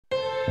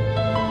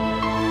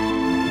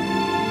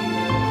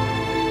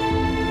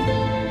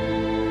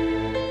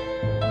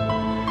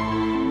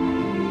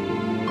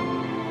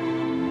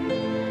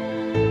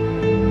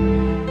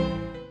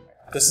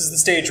This is the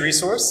Stage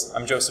Resource.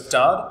 I'm Joseph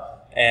Dodd,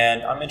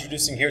 and I'm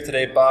introducing here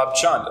today Bob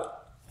Chanda.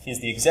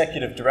 He's the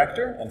executive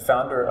director and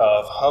founder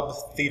of Hub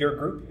Theater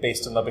Group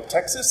based in Lubbock,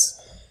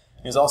 Texas.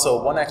 He's also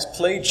a 1X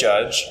play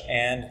judge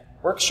and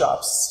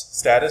workshops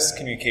status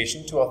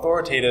communication to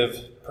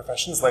authoritative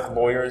professions like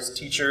lawyers,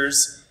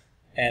 teachers,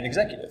 and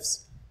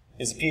executives.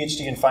 He has a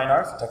PhD in fine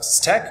arts at Texas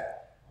Tech,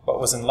 but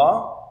was in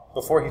law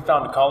before he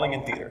found a calling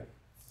in theater.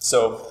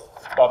 So,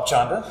 Bob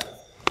Chanda,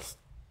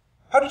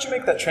 how did you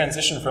make that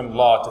transition from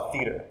law to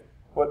theater?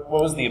 What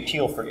was the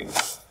appeal for you?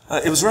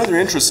 It was rather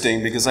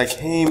interesting because I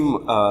came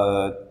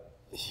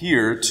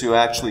here to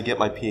actually get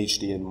my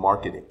PhD in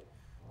marketing,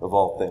 of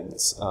all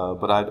things.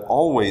 But I'd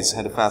always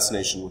had a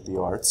fascination with the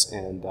arts,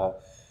 and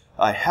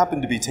I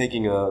happened to be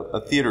taking a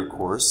theater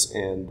course,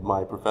 and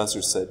my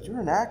professor said, "You're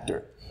an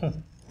actor,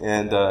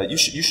 and you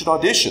should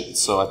audition."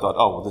 So I thought,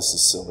 oh, well, this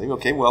is silly.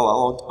 Okay, well,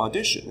 I'll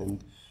audition.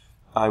 And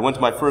I went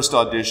to my first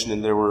audition,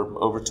 and there were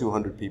over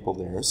 200 people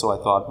there. So I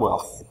thought,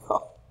 well,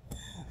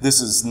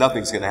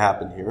 nothing's going to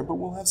happen here, but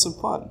we'll have some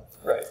fun.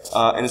 Right.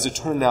 And as it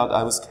turned out,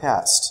 I was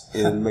cast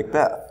in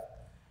Macbeth.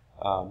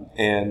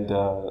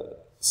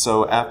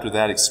 So after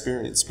that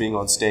experience, being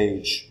on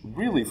stage,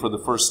 really for the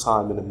first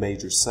time in a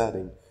major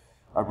setting,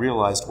 I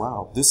realized,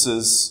 wow, this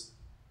is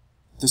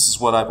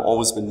what I've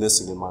always been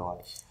missing in my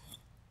life.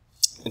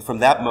 And from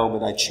that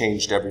moment, I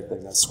changed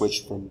everything. I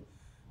switched from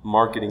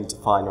marketing to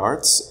fine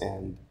arts,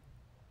 and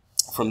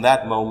from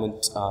that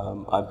moment,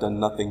 I've done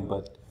nothing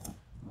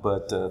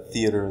but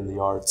theater and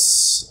the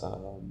arts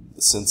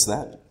since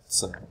then.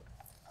 So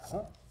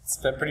it's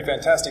been pretty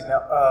fantastic.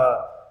 Now,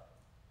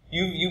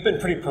 you've been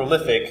pretty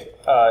prolific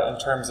in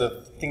terms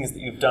of things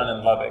that you've done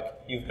in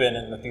Lubbock. You've been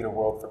in the theater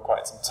world for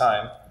quite some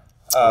time.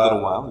 A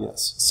little while,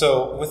 yes.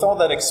 So with all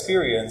that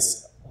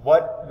experience,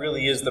 what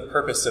really is the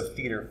purpose of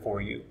theater for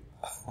you?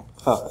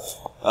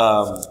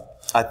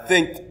 I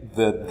think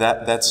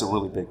that's a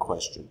really big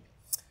question.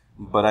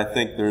 But I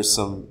think there's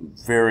some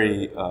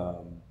very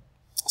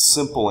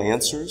simple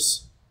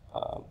answers,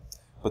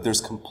 but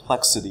there's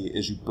complexity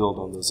as you build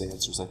on those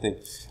answers. I think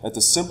at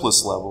the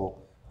simplest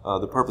level,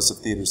 the purpose of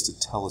theater is to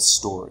tell a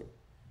story.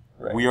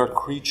 Right. We are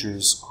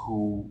creatures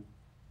who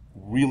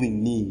really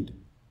need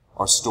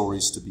our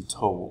stories to be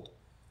told,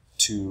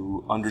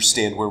 to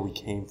understand where we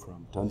came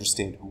from, to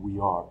understand who we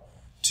are,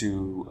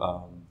 to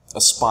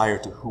aspire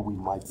to who we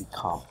might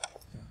become.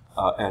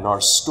 And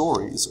our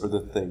stories are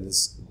the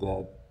things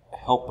that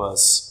help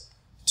us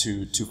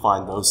to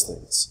find those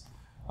things.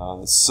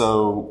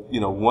 So,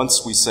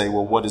 once we say,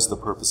 well, what is the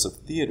purpose of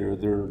theater,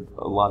 there are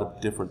a lot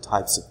of different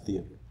types of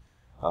theater.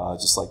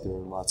 Just like there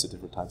are lots of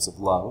different types of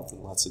love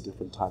and lots of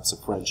different types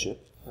of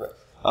friendship.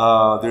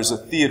 Right. There's a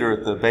theater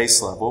at the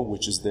base level,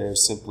 which is there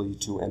simply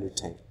to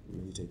entertain.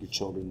 You take your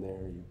children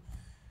there, you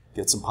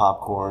get some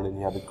popcorn, and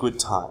you have a good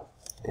time.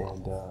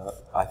 And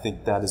I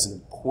think that is an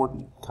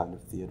important kind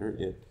of theater.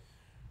 It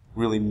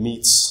really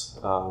meets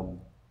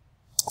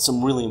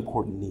some really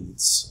important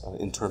needs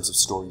in terms of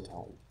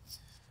storytelling.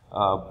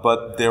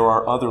 But there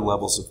are other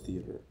levels of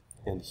theater.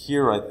 And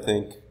here I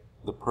think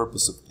the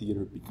purpose of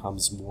theater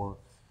becomes more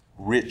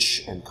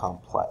rich and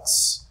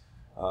complex.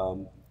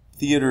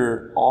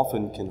 Theater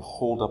often can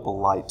hold up a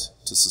light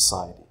to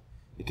society.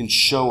 It can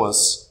show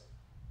us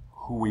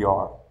who we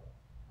are,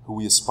 who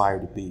we aspire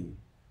to be,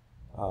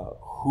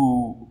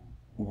 who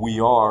we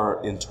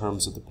are in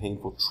terms of the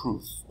painful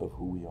truth of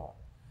who we are,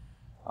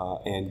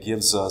 and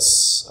gives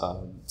us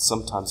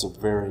sometimes a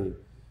very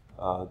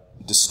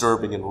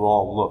disturbing and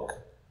raw look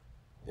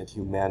at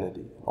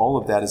humanity. All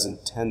of that is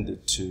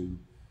intended to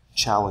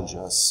challenge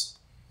us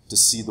to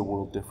see the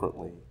world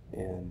differently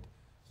and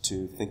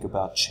to think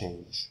about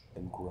change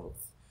and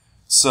growth.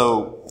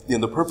 So,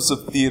 the purpose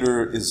of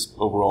theater is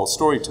overall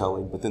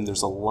storytelling, but then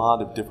there's a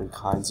lot of different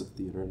kinds of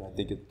theater, and I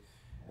think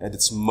at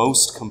its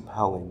most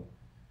compelling,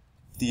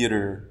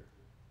 theater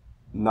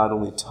not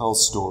only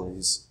tells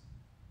stories,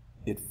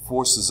 it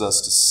forces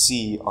us to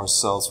see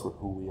ourselves for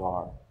who we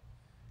are,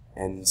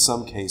 and in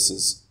some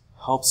cases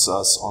helps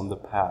us on the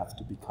path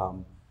to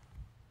become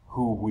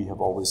who we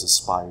have always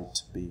aspired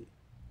to be,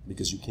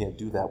 because you can't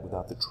do that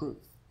without the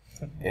truth.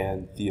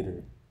 And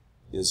theater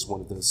is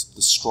one of the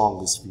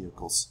strongest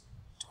vehicles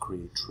to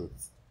create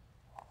truth.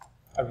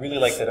 I really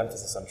like that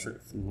emphasis on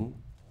truth. Mm-hmm.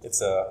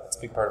 It's a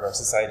big part of our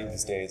society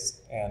these days,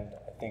 and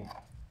I think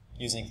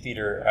using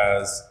theater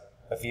as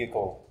a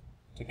vehicle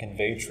to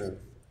convey truth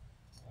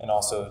and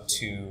also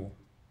to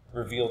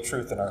reveal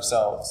truth in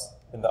ourselves,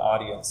 in the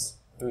audience,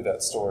 through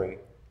that story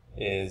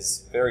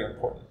is very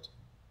important.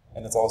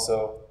 And it's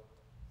also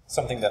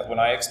something that when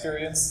I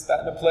experience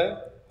that in a play,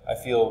 I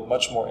feel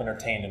much more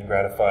entertained and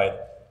gratified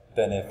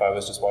than if I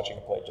was just watching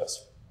a play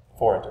just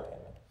for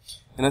entertainment.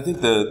 And I think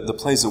the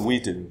plays that we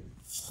do,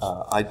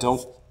 I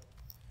don't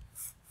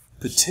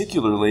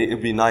particularly,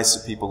 it'd be nice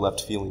if people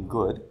left feeling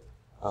good,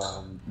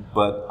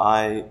 but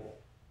I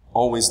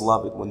always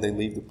love it when they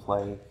leave the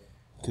play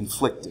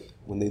conflicted,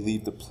 when they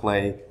leave the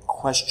play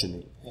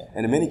questioning. Yeah.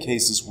 And in many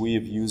cases, we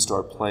have used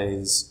our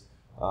plays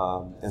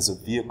as a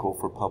vehicle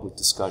for public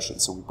discussion.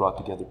 So we brought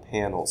together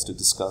panels to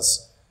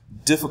discuss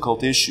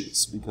difficult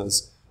issues,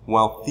 because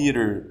while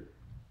theater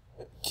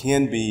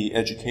can be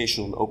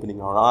educational in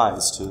opening our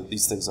eyes to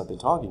these things I've been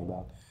talking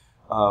about,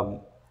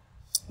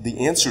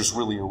 the answers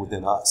really are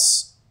within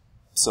us.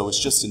 So it's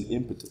just an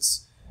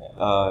impetus.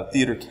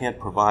 Theater can't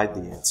provide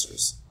the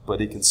answers,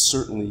 but it can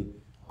certainly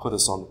put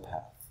us on the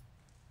path.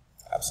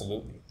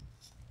 Absolutely.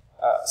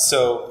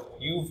 So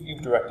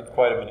you've directed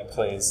quite a many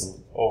plays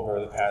over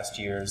the past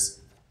years.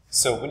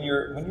 So when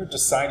you're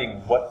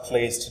deciding what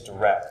plays to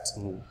direct,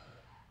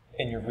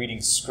 and you're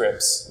reading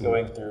scripts,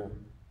 going through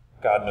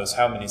God knows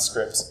how many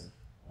scripts,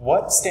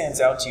 what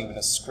stands out to you in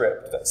a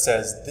script that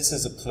says, this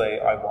is a play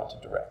I want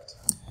to direct?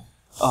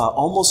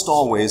 Almost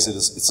always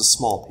it's a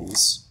small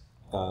piece,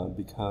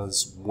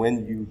 because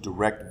when you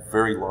direct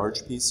very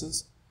large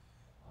pieces,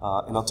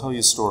 and I'll tell you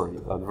a story.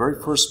 The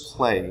very first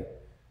play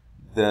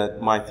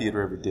that my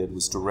theater ever did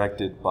was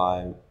directed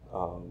by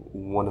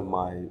one of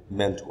my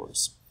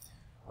mentors,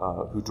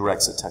 who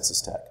directs at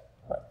Texas Tech.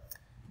 Right.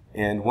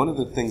 And one of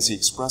the things he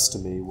expressed to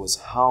me was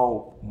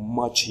how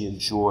much he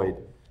enjoyed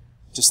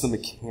just the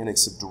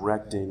mechanics of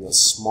directing a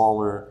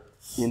smaller,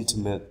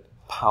 intimate,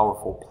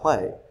 powerful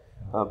play,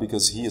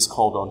 because he is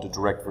called on to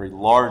direct very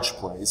large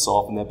plays. So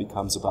often that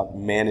becomes about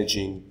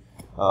managing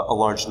a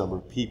large number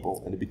of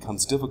people, and it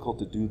becomes difficult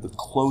to do the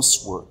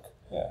close work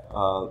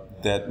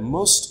that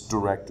most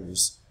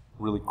directors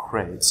really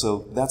crave.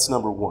 So that's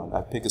number one.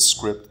 I pick a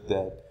script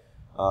that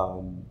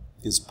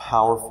is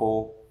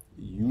powerful,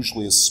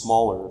 usually a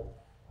smaller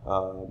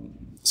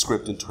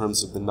script in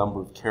terms of the number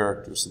of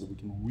characters, so that we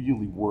can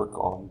really work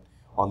on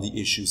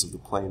the issues of the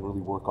play and really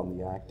work on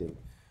the acting.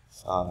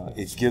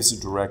 It gives a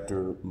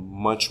director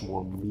much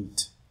more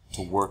meat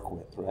to work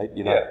with, right?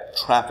 You're not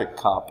traffic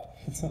cop,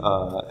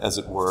 as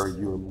it were.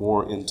 You're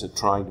more into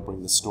trying to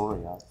bring the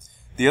story out.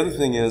 The other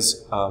thing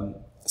is,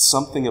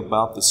 something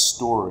about the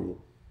story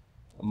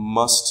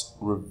must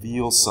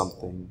reveal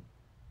something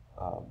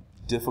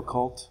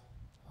difficult,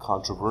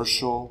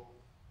 controversial,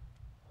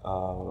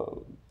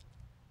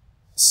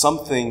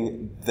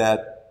 something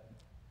that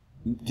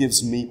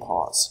gives me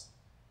pause,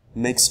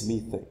 makes me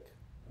think,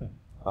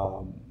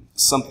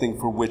 something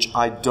for which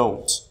I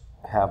don't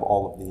have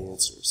all of the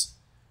answers,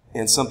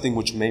 and something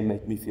which may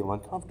make me feel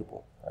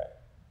uncomfortable. Right.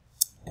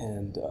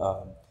 And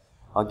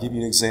I'll give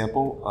you an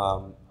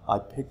example. I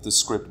picked the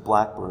script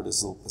Blackbird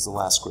as the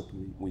last script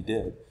we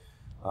did.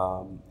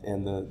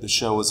 And the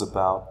show is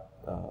about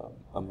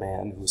a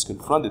man who is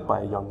confronted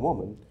by a young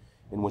woman,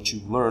 and what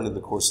you learn in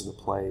the course of the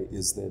play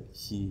is that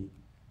he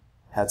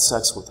had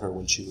sex with her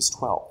when she was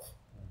 12.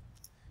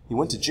 He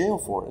went to jail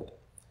for it,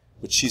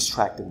 but she's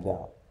tracked him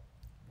down.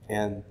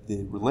 And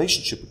the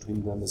relationship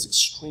between them is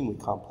extremely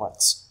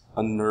complex,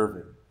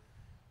 unnerving.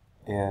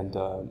 And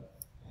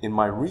in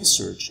my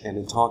research and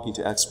in talking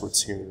to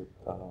experts here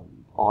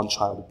on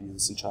child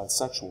abuse and child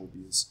sexual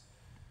abuse,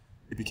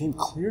 it became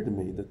clear to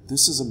me that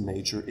this is a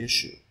major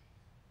issue,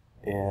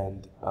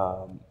 and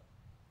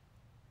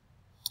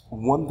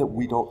one that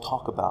we don't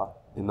talk about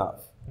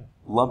enough.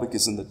 Lubbock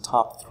is in the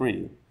top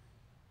 3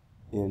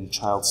 in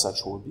child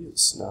sexual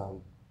abuse.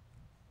 Now,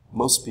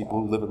 most people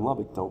who live in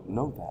Lubbock don't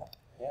know that.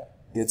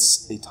 Yeah.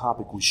 It's a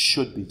topic we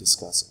should be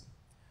discussing.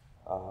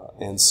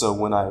 And so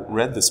when I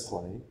read this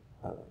play,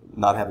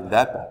 not having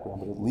that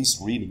background, but at least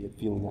reading it,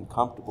 feeling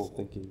uncomfortable,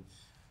 thinking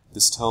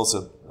this tells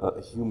a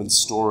human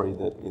story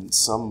that in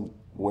some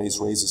ways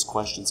raises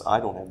questions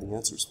I don't have the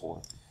answers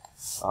for.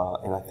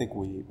 And I think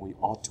we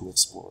ought to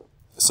explore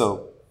it.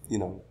 So,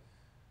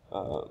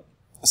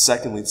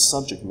 secondly, the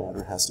subject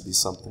matter has to be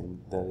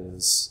something that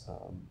is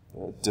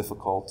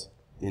difficult,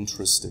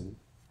 interesting.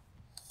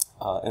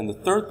 And the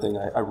third thing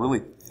I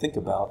really think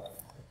about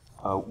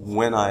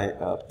when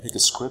I pick a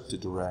script to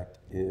direct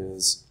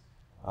is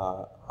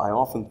I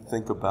often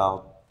think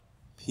about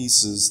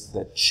pieces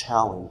that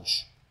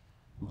challenge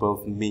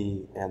both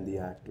me and the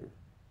actor.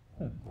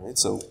 Right?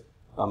 So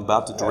I'm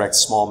about to direct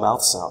Small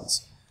Mouth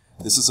Sounds.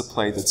 This is a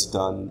play that's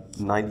done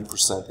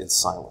 90% in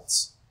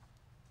silence.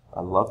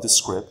 I love the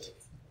script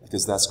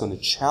because that's going to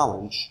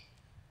challenge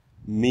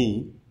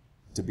me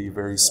to be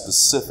very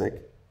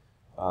specific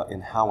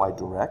in how I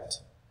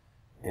direct,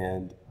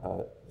 and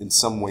in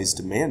some ways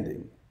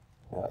demanding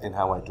in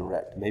how I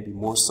direct, maybe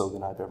more so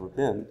than I've ever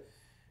been.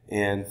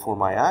 And for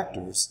my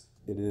actors,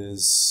 it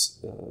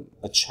is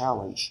a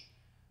challenge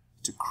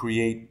to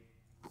create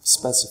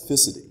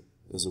specificity,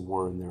 as it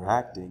were, in their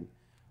acting,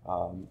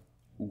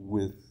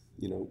 with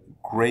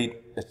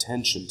great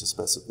attention to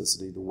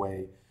specificity. The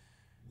way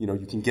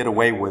you can get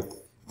away with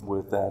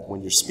that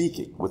when you're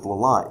speaking with the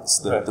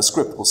lines. The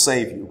script will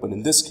save you, but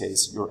in this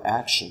case, your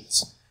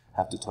actions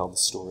have to tell the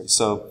story.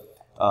 So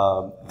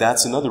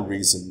that's another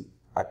reason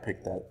I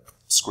picked that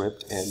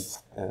script.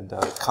 And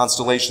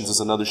Constellations is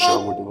another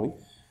show we're doing.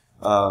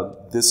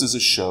 This is a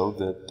show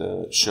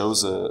that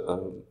shows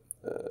a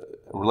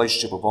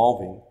relationship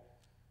evolving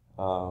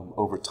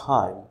over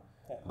time,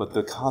 but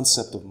the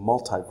concept of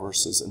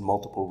multiverses and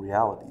multiple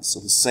realities. So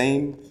the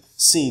same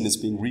scene is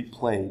being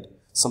replayed,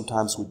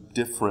 sometimes with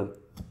different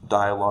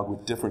dialogue,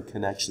 with different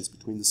connections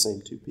between the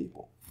same two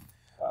people.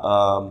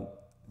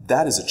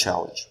 that is a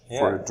challenge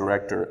for a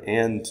director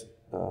and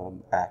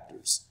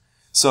actors.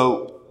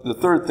 So the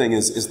third thing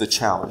is the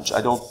challenge.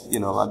 I don't,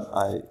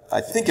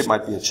 I think it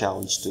might be a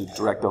challenge to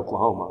direct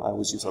Oklahoma. I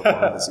always use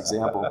Oklahoma as an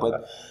example,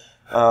 but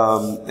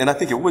and I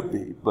think it would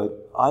be.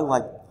 But I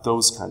like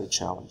those kind of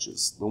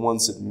challenges, the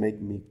ones that make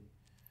me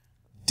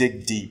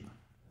dig deep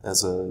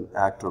as an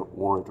actor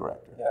or a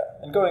director.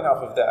 Yeah, and going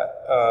off of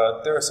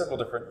that, there are several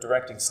different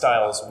directing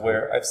styles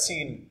where I've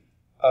seen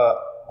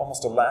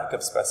almost a lack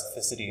of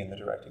specificity in the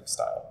directing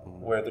style,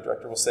 where the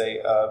director will say,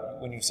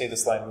 when you say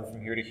this line, move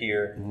from here to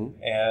here,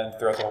 and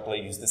throughout the whole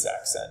play use this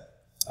accent.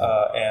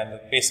 And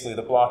basically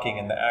the blocking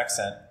and the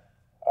accent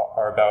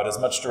are about as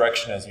much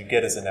direction as you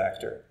get as an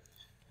actor.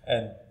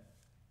 And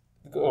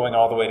going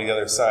all the way to the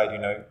other side,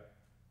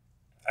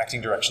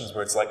 acting directions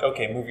where it's like,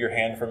 okay, move your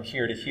hand from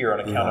here to here on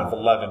a count of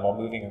 11 while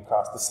moving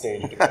across the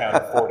stage at a count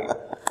of 40,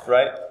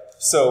 right?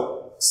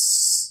 So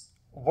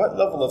what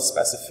level of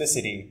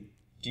specificity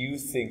do you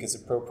think is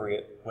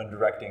appropriate when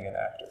directing an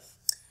actor?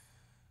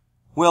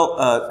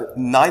 Well,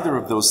 neither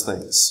of those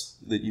things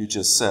that you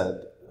just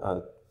said,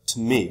 to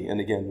me, and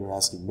again, you're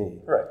asking me,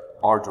 right,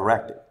 are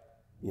directing.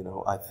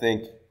 I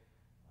think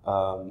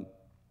the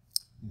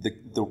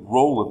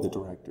role of the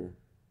director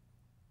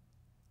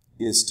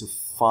is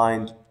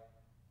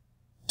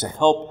to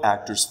help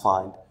actors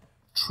find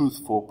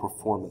truthful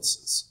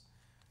performances.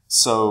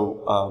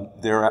 So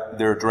there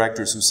are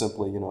directors who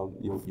simply,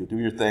 you do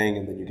your thing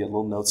and then you get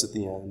little notes at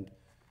the end.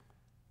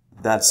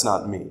 That's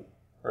not me.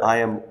 Right. I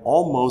am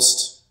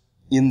almost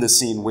in the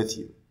scene with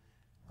you.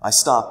 I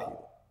stop you.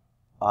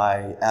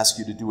 I ask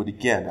you to do it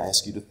again. I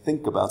ask you to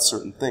think about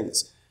certain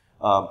things.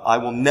 I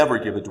will never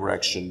give a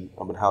direction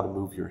on how to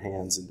move your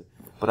hands,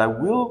 but I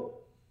will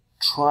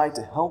try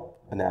to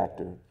help an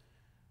actor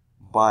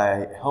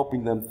by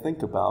helping them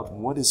think about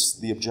what is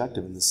the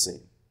objective in this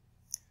scene.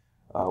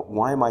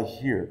 Why am I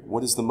here?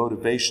 What is the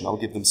motivation? I'll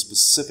give them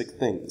specific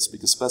things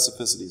because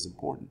specificity is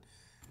important.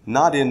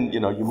 Not in,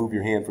 you move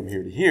your hand from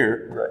here to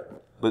here,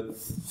 right, but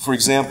for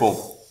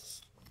example,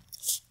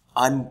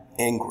 I'm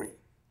angry,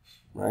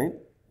 right?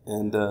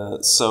 And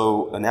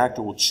so an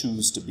actor will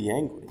choose to be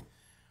angry,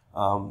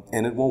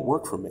 and it won't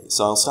work for me.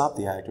 So I'll stop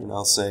the actor and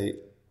I'll say,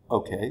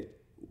 okay,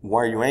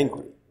 why are you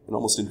angry? And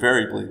almost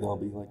invariably they'll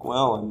be like,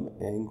 well, I'm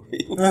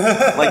angry.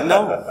 Like,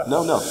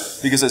 no.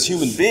 Because as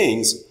human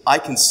beings, I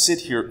can sit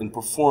here and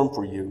perform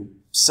for you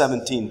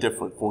 17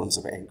 different forms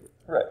of anger.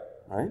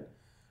 Right?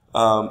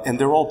 And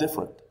they're all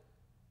different.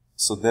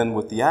 So then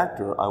with the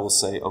actor, I will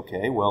say,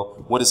 okay,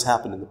 well, what has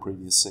happened in the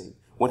previous scene?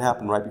 What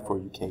happened right before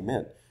you came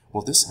in?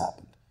 Well, this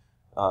happened.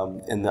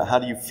 And how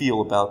do you feel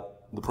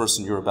about the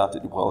person you're about to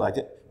do? Well,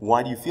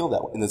 why do you feel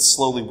that way? And then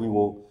slowly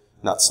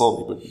not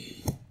slowly, but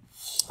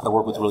I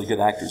work with really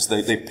good actors.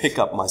 They pick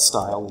up my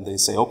style and they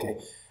say, okay,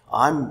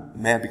 I'm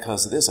mad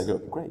because of this. I go,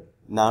 great.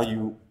 Now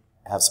you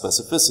have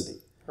specificity.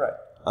 Right.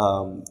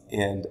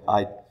 And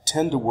I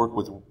tend to work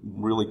with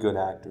really good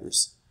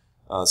actors,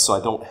 so I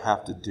don't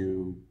have to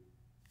do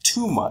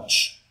too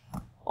much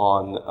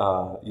on,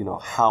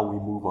 how we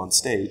move on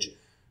stage.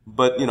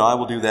 But, I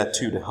will do that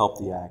too to help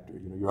the actor.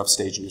 You're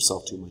upstaging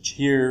yourself too much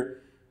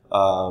here.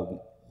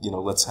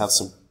 Let's have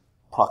some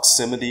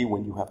proximity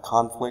when you have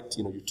conflict.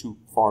 You're too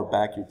far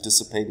back. You're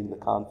dissipating the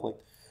conflict.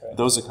 Right.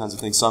 Those are kinds of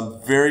things. So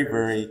I'm very,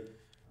 very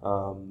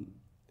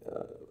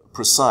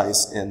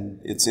precise.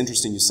 And it's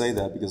interesting you say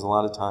that because a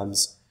lot of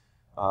times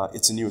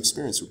it's a new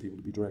experience for people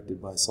to be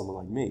directed by someone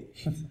like me.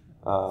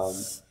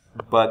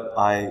 But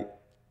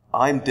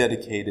I'm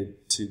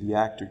dedicated to the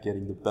actor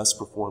getting the best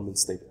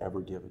performance they've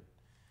ever given.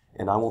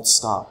 And I won't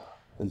stop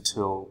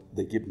until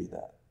they give me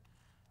that.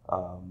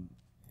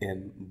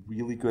 And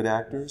really good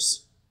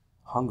actors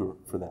hunger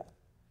for that,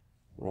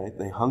 right?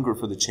 They hunger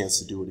for the chance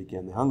to do it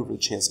again. They hunger for the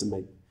chance to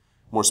make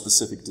more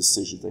specific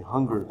decisions. They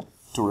hunger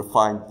to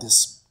refine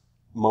this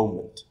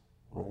moment,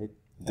 right?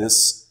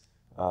 This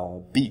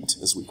beat,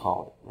 as we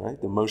call it,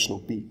 right? The emotional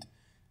beat,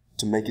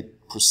 to make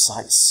it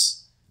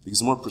precise. Because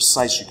the more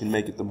precise you can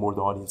make it, the more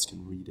the audience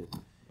can read it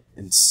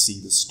and see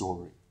the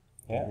story.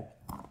 Yeah. Right?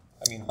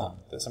 I mean,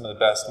 some of the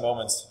best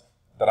moments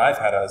that I've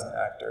had as an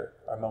actor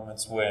are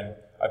moments when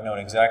I've known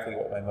exactly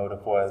what my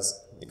motive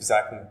was,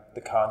 exactly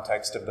the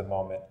context of the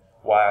moment,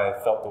 why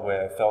I felt the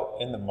way I felt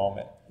in the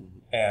moment,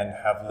 and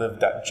have lived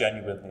that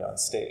genuinely on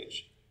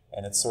stage.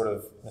 And it's sort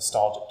of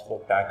nostalgic to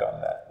look back on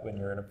that when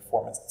you're in a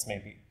performance that's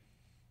maybe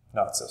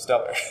not so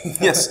stellar.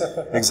 Yes,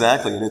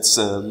 exactly. And it's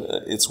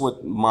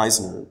what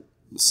Meisner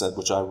said,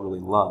 which I really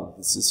love.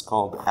 It's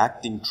called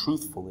acting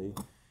truthfully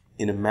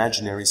in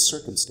imaginary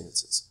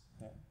circumstances.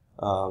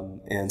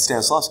 And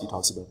Stanislavski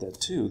talks about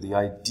that too. The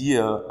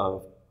idea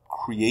of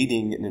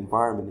creating an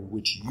environment in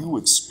which you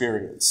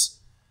experience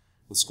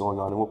what's going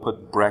on. And we'll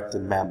put Brecht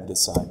and Mamet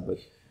aside, but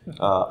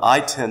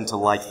I tend to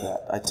like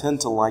that. I tend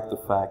to like the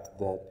fact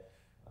that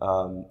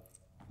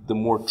the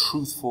more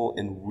truthful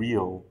and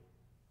real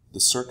the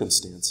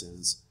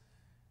circumstances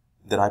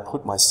that I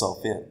put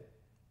myself in,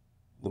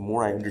 the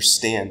more I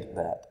understand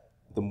that,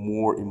 the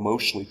more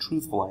emotionally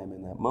truthful I am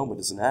in that moment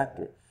as an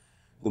actor,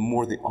 the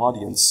more the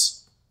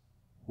audience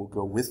will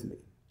go with me.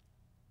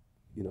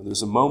 You know,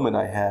 there's a moment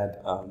I had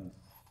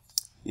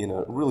in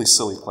a really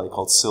silly play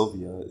called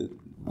Sylvia,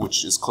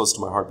 which is close to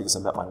my heart because I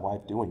met my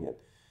wife doing it,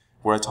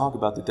 where I talk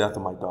about the death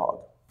of my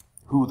dog,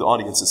 who the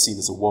audience has seen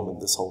as a woman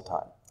this whole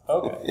time.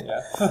 Okay,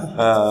 yeah.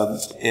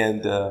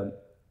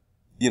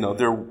 You know,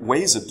 there are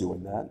ways of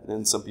doing that,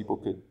 and some people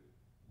could,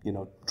 you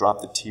know,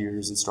 drop the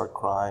tears and start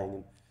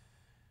crying.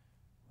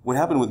 What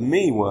happened with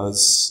me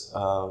was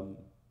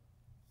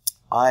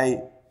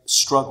I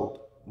struggled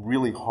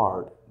really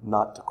hard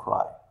not to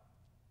cry.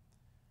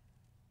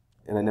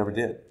 And I never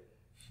did.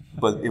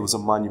 But it was a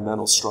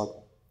monumental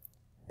struggle.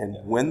 And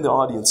when the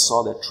audience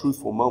saw that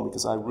truthful moment,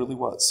 because I really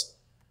was,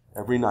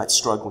 every night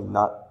struggling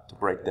not to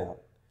break down,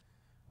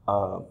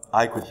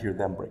 I could hear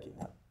them breaking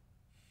down.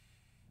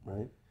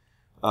 Right?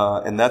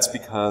 And that's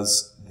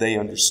because they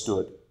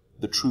understood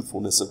the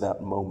truthfulness of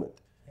that moment.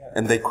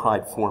 And they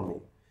cried for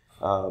me.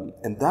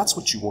 And that's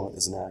what you want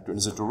as an actor. And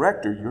as a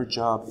director, your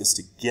job is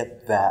to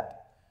get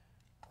that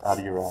out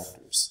of your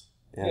actors.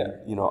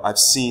 And, you know, I've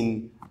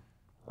seen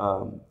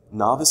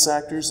novice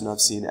actors, and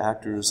I've seen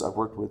actors I've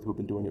worked with who've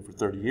been doing it for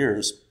 30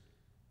 years,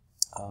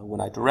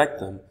 when I direct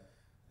them,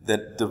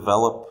 that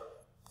develop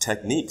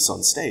techniques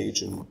on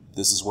stage, and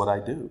this is what I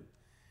do.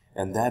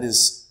 And that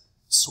is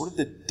sort of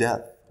the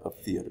death of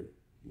theater,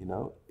 you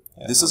know?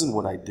 This isn't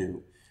what I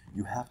do.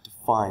 You have to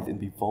find and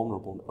be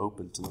vulnerable and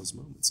open to those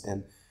moments.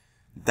 And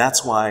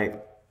that's why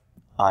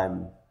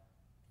I'm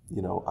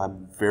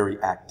very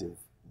active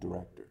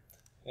director.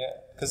 Yeah,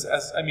 because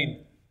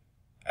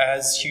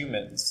as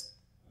humans,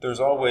 there's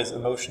always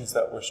emotions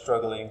that we're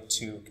struggling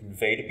to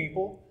convey to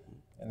people,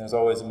 and there's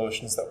always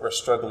emotions that we're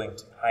struggling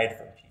to hide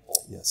from people.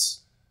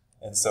 Yes.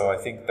 And so I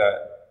think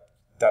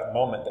that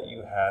moment that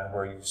you had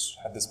where you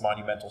had this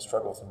monumental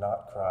struggle to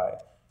not cry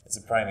is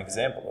a prime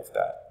example of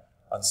that.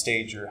 On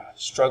stage, you're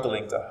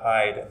struggling to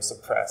hide and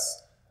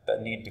suppress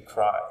that need to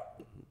cry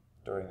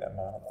during that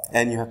monologue.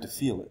 And you have to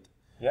feel it.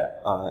 Yeah.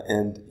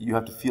 And you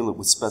have to feel it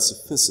with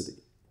specificity.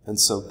 And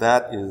so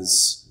that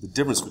is the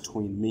difference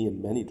between me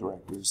and many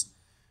directors,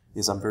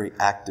 is I'm very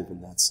active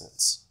in that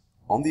sense.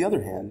 On the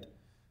other hand,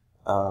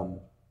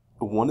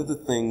 one of the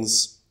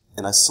things,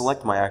 and I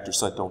select my actors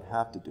so I don't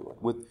have to do it.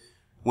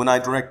 When I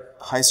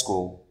direct high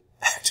school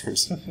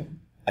actors,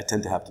 I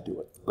tend to have to do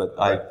it. But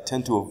I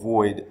tend to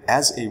avoid,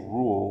 as a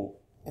rule,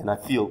 and I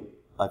feel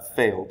I've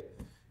failed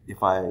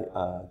if I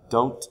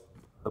don't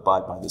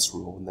abide by this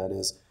rule, and that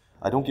is,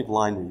 I don't give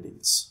line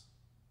readings.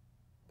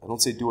 I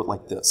don't say do it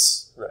like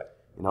this. Right.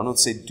 And I don't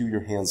say do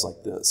your hands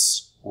like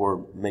this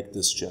or make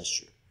this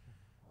gesture.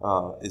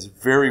 It's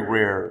very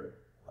rare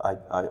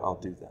I'll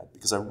do that,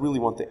 because I really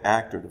want the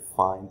actor to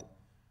find.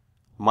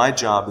 My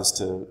job is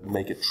to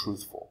make it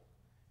truthful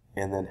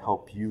and then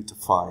help you to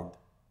find,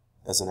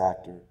 as an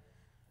actor,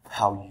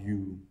 how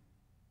you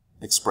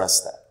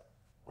express that.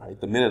 Right?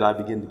 The minute I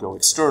begin to go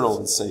external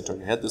and say, turn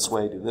your head this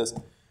way, do this,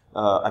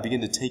 I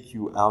begin to take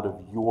you out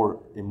of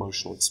your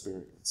emotional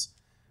experience.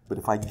 But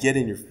if I get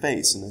in your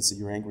face and then say,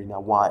 you're angry now,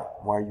 why?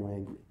 Why are you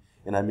angry?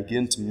 And I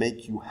begin to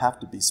make you have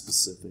to be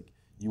specific,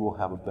 you will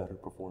have a better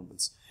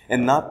performance.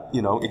 And not,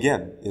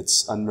 again,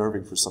 it's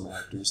unnerving for some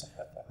actors.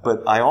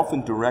 But I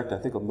often direct, I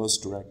think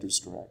most directors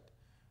direct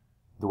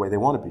the way they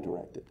want to be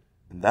directed.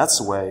 And that's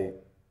the way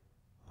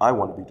I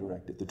want to be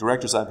directed. The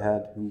directors I've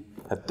had who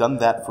have done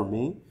that for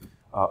me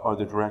are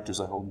the directors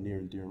I hold near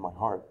and dear in my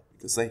heart,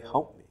 because they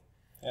help me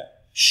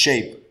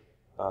shape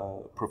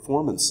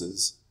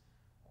performances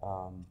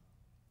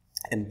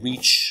and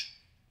reach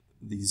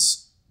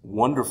these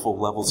wonderful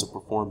levels of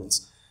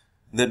performance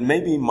that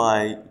maybe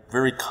my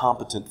very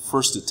competent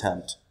first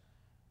attempt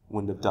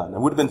wouldn't have done. It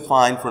would have been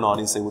fine for an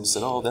audience. They would have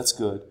said, oh, that's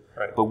good.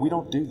 Right. But we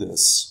don't do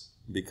this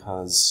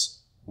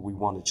because we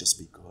want to just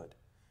be good.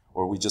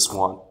 Or we just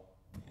want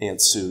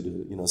Aunt Sue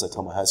to, as I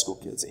tell my high school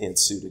kids, Aunt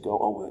Sue to go,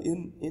 oh, well,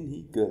 isn't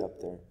he good up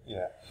there?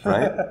 Yeah.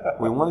 Right?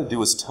 What we want to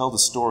do is tell the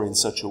story in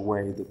such a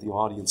way that the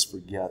audience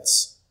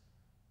forgets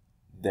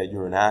that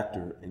you're an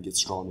actor and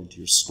gets drawn into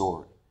your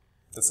story.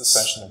 The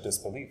suspension of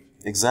disbelief.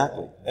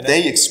 Exactly. And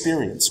they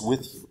experience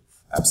with you.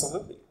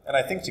 Absolutely. And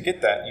I think to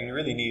get that, you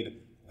really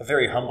need a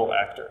very humble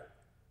actor,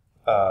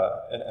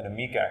 and a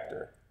meek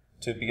actor,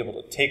 to be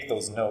able to take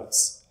those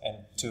notes and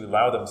to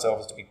allow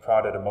themselves to be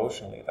prodded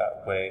emotionally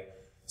that way,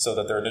 so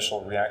that their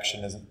initial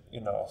reaction isn't,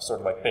 sort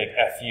of like big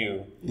F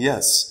you.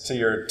 Yes. To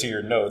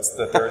your notes,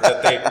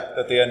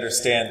 that they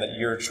understand that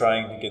you're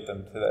trying to get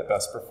them to that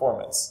best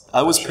performance. I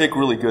always pick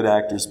really good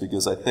actors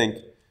because I think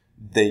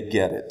they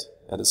get it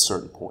at a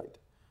certain point.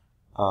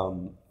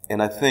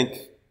 And I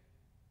think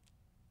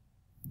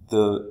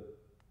the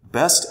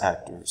best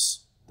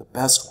actors, the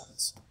best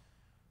ones,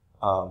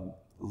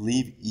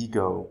 leave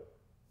ego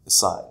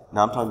aside.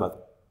 Now I'm talking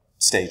about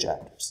stage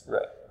actors.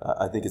 Right.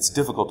 I think it's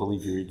difficult to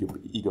leave your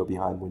ego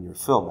behind when you're a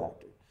film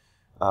actor,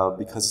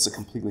 because it's a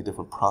completely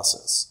different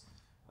process.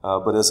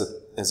 But as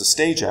a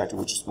stage actor,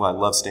 which is why I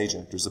love stage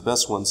actors, the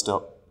best ones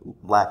don't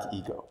lack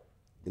ego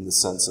in the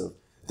sense of,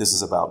 this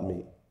is about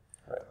me.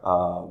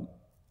 Right.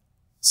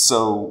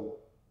 So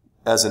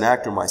as an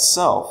actor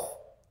myself,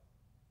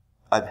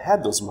 I've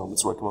had those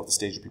moments where I come off the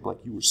stage and people are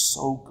like, you were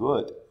so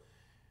good.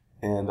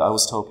 And I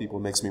always tell people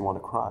it makes me want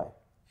to cry.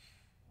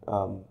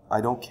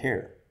 I don't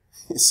care.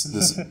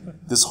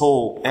 This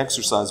whole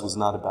exercise was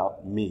not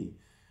about me,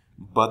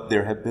 but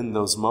there have been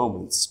those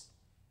moments.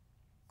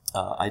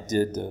 I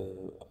did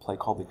a play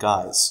called The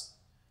Guys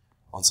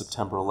on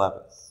September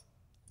 11th.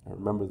 I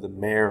remember the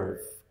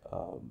mayor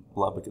of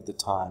Lubbock at the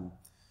time,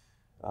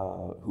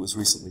 who was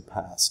recently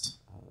passed,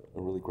 a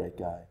really great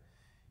guy.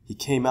 He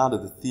came out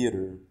of the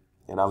theater,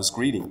 and I was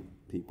greeting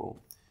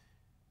people,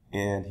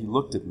 and he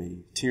looked at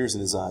me, tears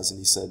in his eyes, and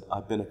he said,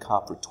 "I've been a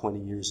cop for 20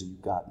 years and you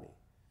got me."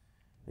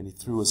 And he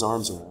threw his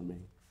arms around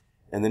me,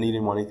 and then he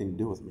didn't want anything to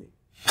do with me.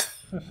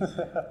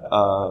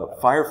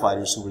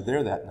 Firefighters who were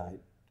there that night,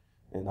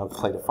 and I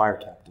played a fire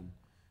captain,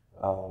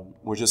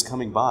 were just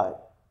coming by,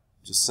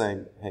 just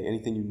saying, "Hey,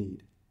 anything you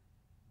need,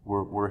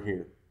 we're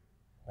here."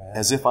 Man.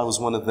 As if I was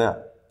one of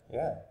them.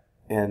 Yeah.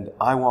 And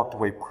I walked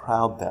away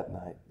proud that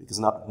night, because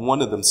not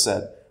one of them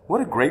said,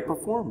 "What a great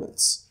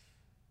performance."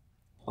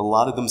 A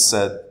lot of them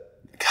said,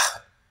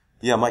 "God,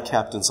 yeah, my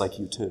captain's like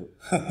you too."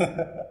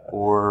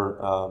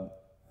 Or...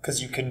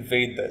 because you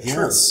conveyed that yes.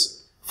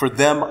 truth. For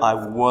them, I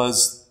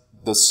was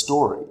the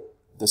story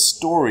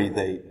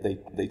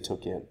they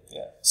took in.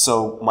 Yeah.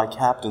 So my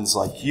captain's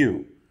like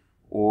you,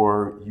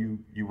 or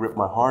you ripped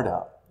my heart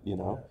out,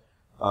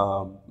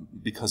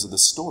 because of the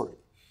story,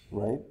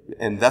 right?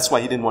 And that's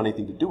why he didn't want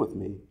anything to do with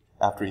me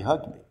after he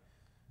hugged me,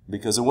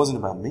 because it wasn't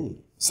about me.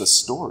 It's the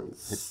story.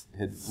 It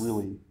had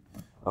really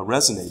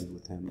resonated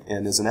with him.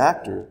 And as an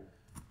actor,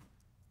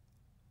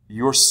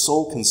 your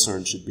sole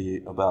concern should be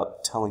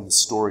about telling the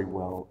story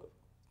well,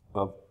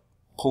 of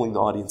pulling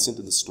the audience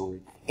into the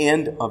story,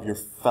 and of your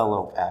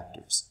fellow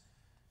actors.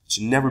 It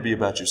should never be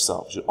about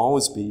yourself. It should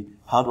always be,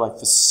 how do I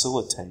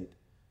facilitate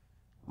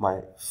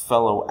my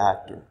fellow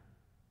actor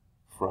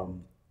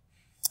from,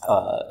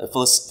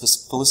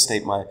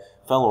 felicitate my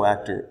fellow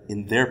actor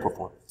in their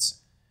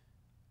performance?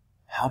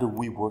 How do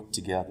we work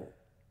together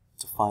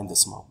to find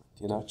this moment,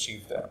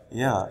 Achieve that.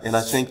 Yeah, and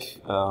I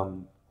think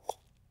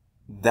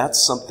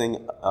that's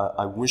something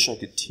I wish I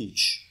could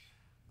teach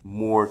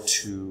more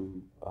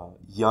to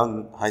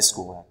young high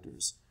school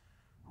actors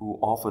who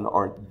often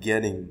aren't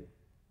getting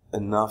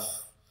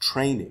enough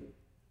training,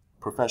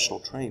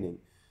 professional training,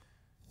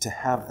 to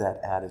have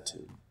that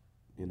attitude,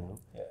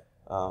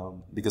 Yeah.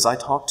 Because I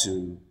talk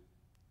to,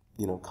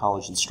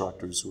 college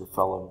instructors who are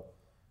fellow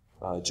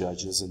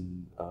judges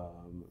and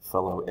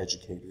fellow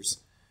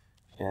educators,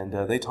 and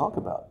they talk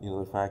about,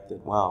 the fact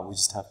that, wow, we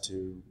just have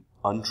to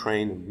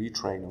untrain and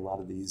retrain a lot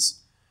of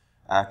these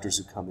actors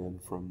who come in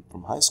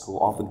from high school,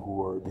 often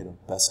who are,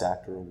 Best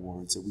Actor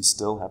awards, and we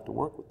still have to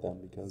work with them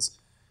because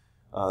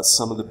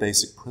some of the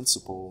basic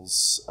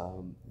principles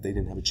they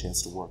didn't have a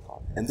chance to work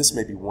on. And this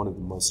may be one of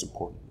the most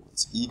important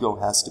ones. Ego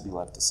has to be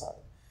left aside.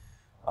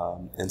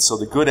 And so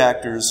the good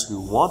actors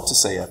who want to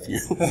say F you,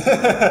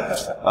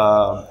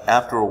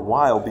 after a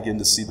while begin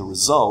to see the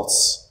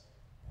results,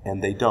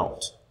 and they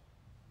don't.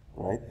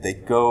 Right? They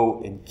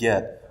go and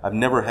get... I've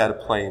never had a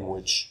play in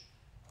which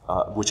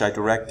I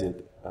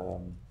directed,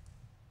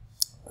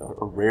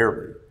 or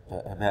rarely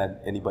have had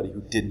anybody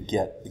who didn't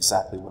get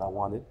exactly what I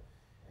wanted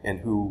and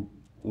who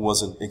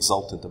wasn't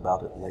exultant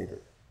about it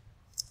later.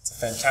 It's a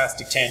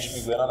fantastic tangent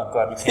we went on. I'm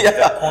glad we came to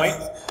that point.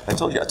 I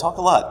told you, I talk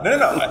a lot. No.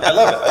 I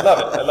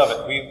love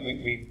it.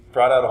 We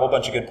brought out a whole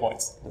bunch of good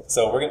points.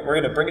 So we're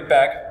going to bring it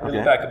back, bring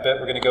it back a bit.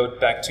 We're going to go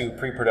back to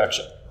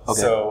pre-production. Okay.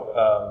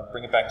 So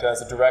bring it back to,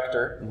 as a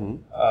director,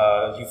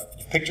 you've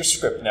picked your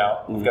script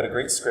now. You've got a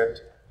great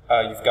script.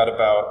 You've got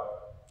about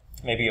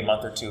maybe a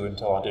month or two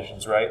until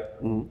auditions, right?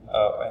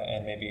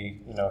 And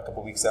maybe a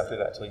couple weeks after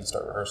that till you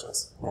start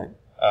rehearsals. Right.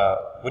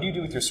 What do you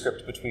do with your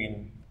script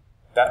between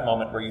that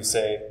moment where you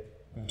say,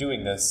 "I'm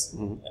doing this,"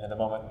 and in the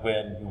moment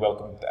when you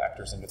welcome the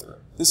actors into the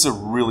room? This is a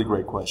really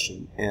great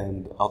question,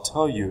 and I'll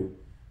tell you,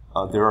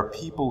 there are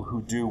people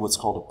who do what's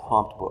called a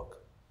prompt book.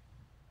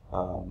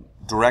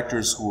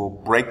 Directors who will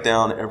break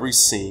down every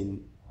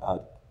scene,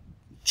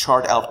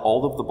 chart out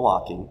all of the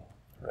blocking,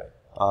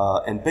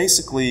 right. And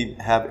basically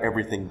have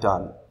everything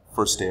done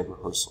first day of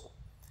rehearsal.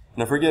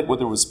 And I forget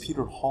whether it was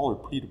Peter Hall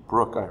or Peter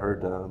Brook, I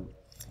heard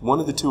one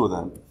of the two of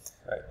them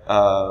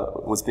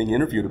was being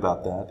interviewed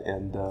about that,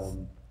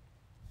 and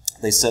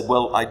they said,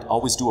 well, I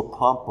always do a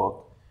prompt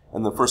book,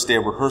 and the first day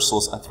of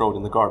rehearsals, I throw it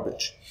in the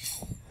garbage.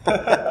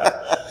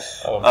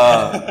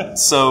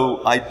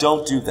 So I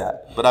don't do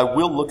that, but I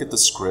will look at the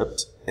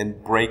script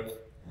and break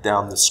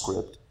down the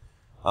script.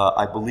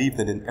 I believe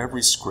that in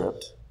every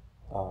script,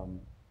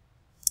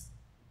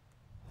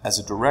 as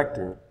a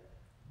director,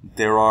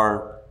 there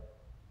are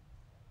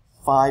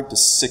 5 to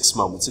 6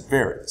 moments. It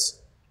varies,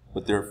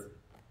 but there are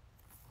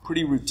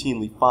pretty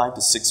routinely 5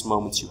 to 6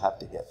 moments you have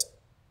to hit.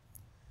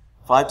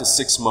 5 to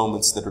 6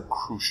 moments that are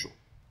crucial.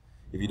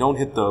 If you don't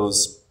hit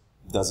those,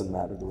 it doesn't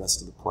matter the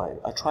rest of the play.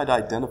 I try to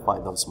identify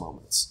those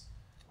moments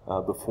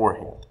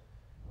beforehand.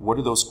 What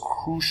are those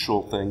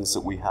crucial things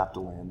that we have to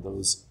land?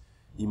 Those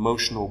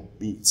emotional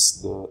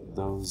beats,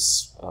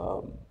 those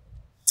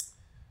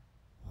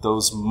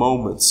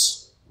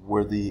moments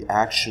where the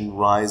action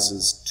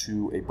rises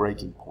to a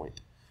breaking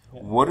point,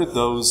 What are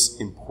those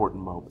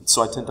important moments?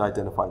 So I tend to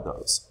identify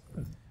those.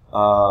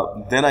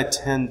 Then I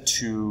tend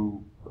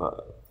to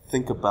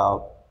think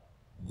about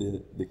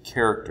the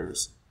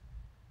characters,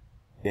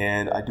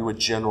 and I do a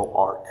general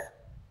arc.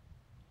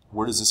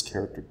 Where does this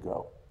character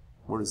go?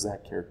 Where does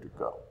that character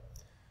go?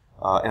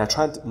 And I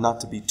try not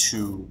to be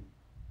too,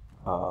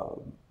 I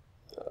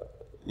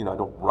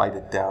don't write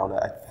it down.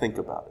 I think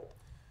about it,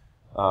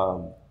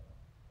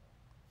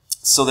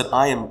 so that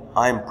I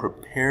am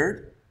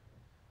prepared.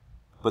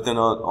 But then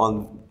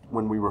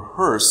when we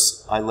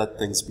rehearse, I let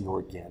things be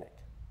organic.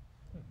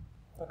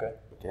 Okay.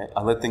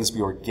 I let things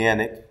be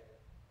organic.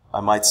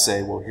 I might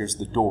say, well, here's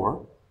the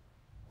door.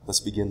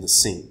 Let's begin the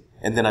scene.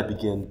 And then I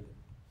begin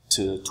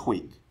to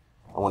tweak.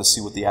 I want to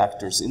see what the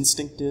actor's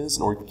instinct is,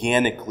 and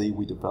organically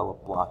we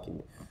develop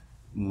blocking.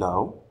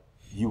 No,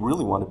 you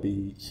really want to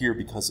be here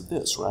because of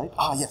this, right?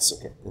 Ah, yes,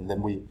 okay. And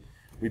then we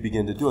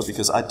begin to do it,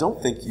 because I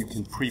don't think you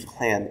can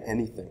pre-plan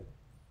anything.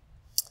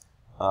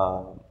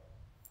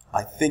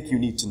 I think you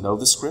need to know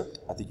the script.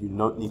 I think you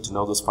need to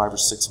know those 5 or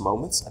 6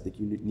 moments. I think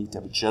you need to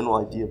have a general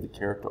idea of the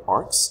character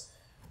arcs,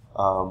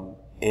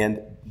 and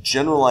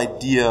general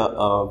idea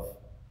of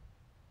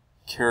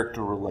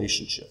character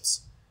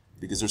relationships,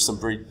 because there's some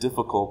very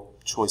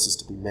difficult choices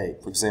to be made.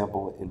 For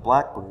example, in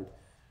Blackbird,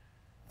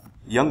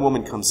 a young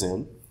woman comes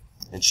in,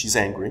 and she's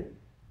angry.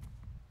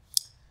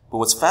 But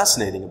what's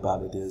fascinating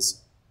about it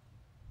is,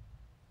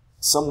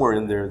 somewhere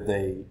in there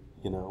they,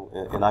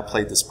 and I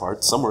played this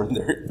part, somewhere in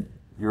there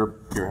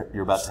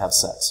you're about to have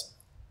sex.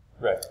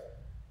 Right.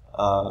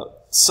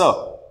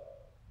 So,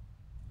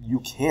 you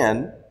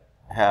can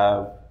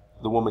have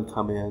the woman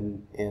come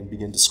in and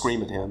begin to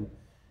scream at him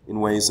in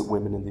ways that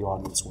women in the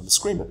audience want to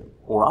scream at him,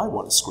 or I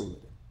want to scream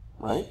at him,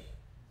 right?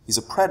 He's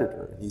a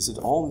predator. He's at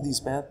all of these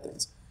bad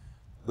things.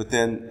 But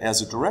then,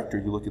 as a director,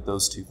 you look at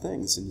those two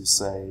things and you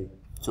say,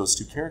 those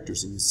two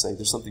characters, and you say,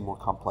 there's something more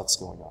complex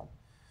going on.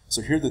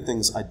 So here are the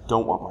things I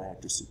don't want my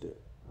actors to do,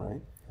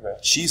 right?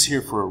 Right. She's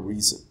here for a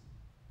reason.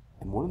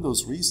 And one of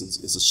those reasons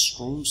is a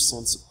strange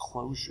sense of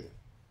closure.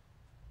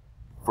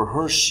 For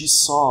her, she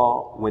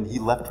saw when he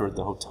left her at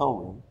the hotel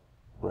room,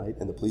 right,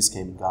 and the police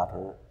came and got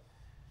her,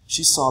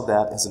 she saw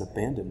that as an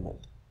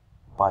abandonment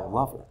by a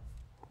lover.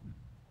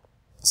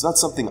 It's not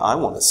something I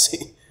want to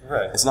see.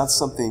 Right. It's not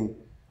something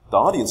the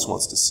audience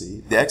wants to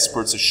see. The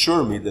experts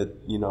assure me that,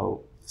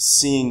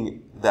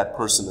 seeing that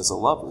person as a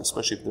lover,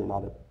 especially if they're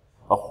not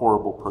a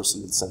horrible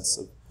person in the sense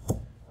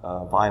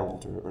of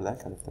violent or that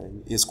kind of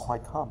thing, is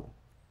quite common.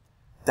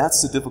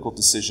 That's the difficult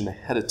decision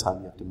ahead of time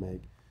you have to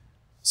make,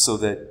 so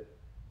that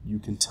you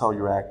can tell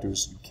your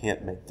actors, you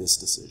can't make this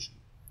decision.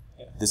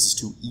 Yeah. This is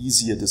too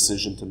easy a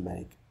decision to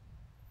make.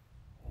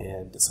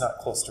 And it's not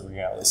close to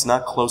reality. It's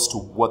not close to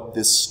what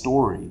this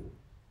story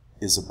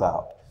is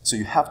about. So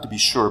you have to be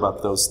sure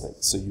about those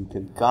things. So you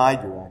can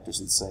guide your actors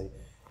and say,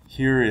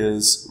 here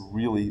is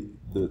really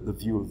the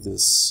view of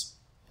this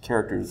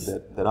character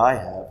that I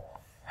have.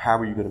 How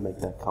are you going to make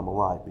that come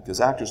alive?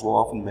 Because actors will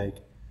often make,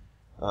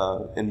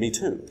 and me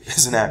too,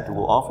 as an actor,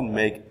 will often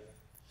make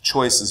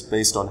choices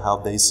based on how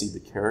they see the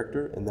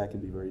character, and that can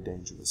be very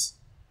dangerous.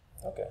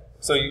 Okay.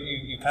 So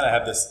you kind of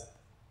have this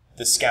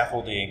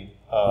scaffolding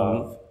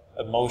of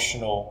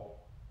emotional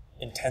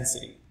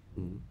intensity,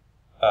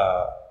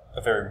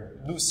 a very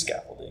loose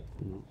scaffolding,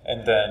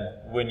 and then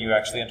when you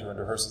actually enter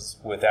into rehearsals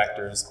with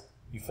actors,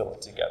 you fill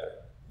it together.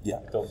 Yeah.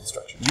 Build the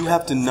structure. You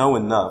have to know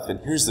enough, and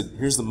here's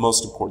the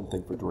most important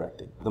thing for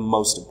directing, the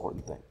most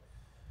important thing.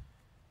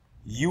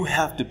 You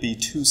have to be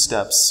 2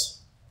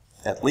 steps,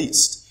 at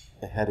least,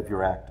 ahead of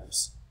your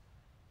actors.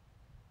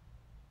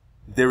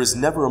 There is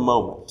never a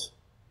moment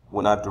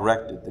when I've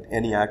directed that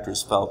any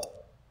actors felt,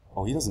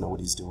 oh, he doesn't know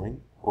what he's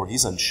doing, or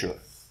he's unsure.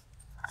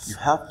 You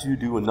have to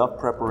do enough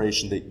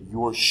preparation that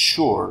you're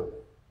sure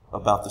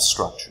about the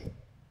structure.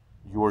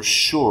 You're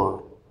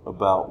sure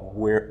about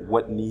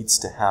what needs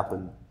to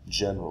happen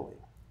generally,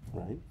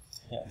 right?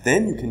 Yeah.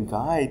 Then you can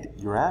guide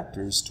your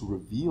actors to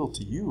reveal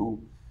to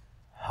you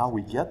how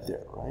we get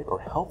there, right? Or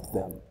help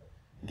them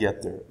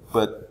get there.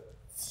 But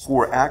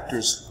for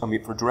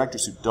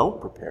directors who don't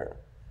prepare,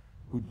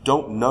 who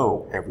don't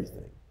know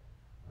everything,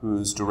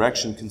 whose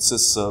direction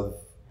consists of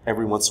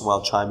every once in a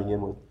while chiming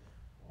in with,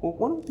 well,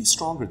 why don't we be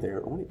stronger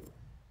there?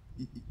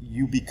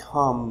 You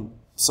become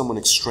someone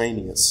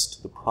extraneous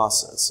to the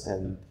process.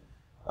 And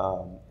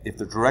if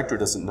the director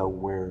doesn't know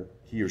where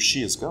he or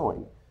she is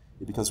going,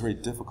 it becomes very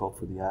difficult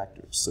for the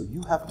actors. So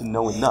you have to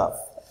know enough.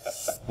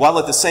 While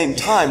at the same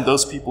time,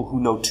 those people who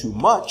know too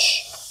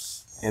much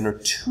and are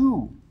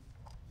too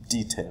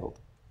detailed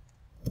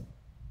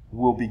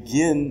will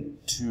begin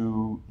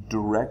to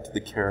direct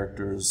the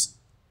characters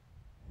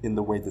in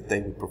the way that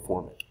they would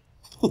perform it.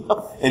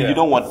 And you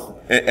don't want,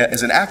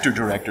 as an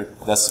actor-director,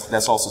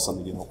 that's also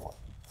something you don't want.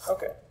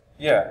 Okay,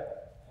 yeah.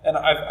 And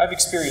I've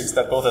experienced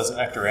that both as an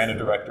actor and a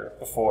director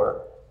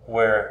before,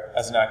 where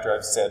as an actor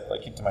I've said,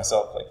 to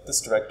myself,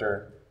 this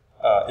director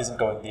isn't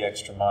going the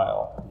extra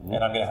mile,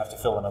 and I'm going to have to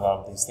fill in a lot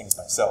of these things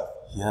myself.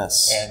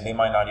 Yes. And they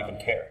might not even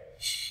care.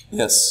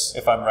 Yes.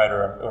 If I'm right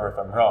or if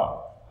I'm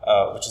wrong,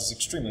 which is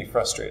extremely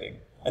frustrating.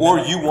 Or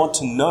you want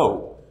to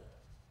know,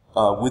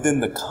 within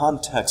the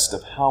context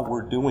of how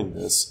we're doing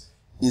this,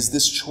 is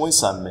this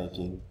choice I'm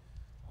making,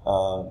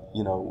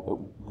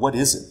 what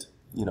is it?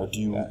 Do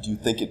you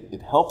think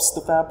it helps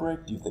the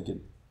fabric? Do you think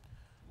it,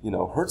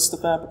 hurts the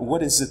fabric?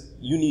 What is it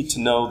you need to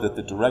know that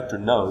the director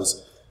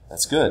knows?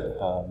 That's good.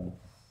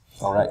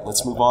 All right,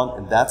 let's move on.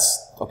 And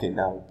that's, okay,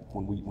 now,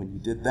 when you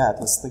did that,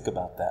 let's think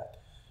about that.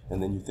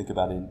 And then you think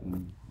about it,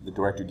 and the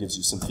director gives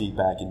you some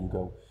feedback, and you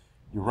go,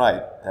 you're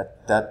right,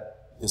 that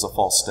is a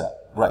false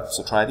step. Right,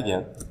 so try it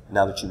again,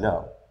 now that you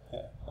know.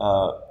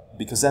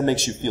 Because that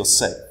makes you feel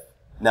safe.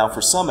 Now,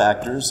 for some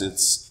actors,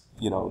 it's,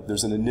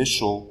 there's an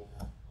initial,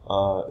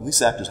 at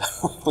least actors,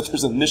 but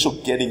there's an initial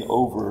getting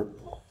over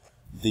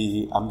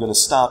the, I'm going to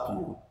stop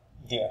you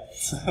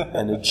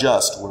and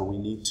adjust where we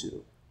need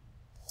to,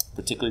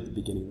 particularly at the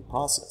beginning of the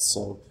process.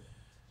 So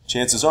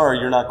chances are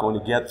you're not going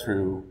to get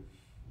through,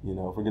 if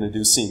we're going to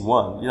do scene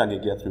 1, you're not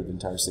going to get through the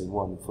entire scene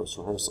 1 in the first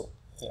rehearsal.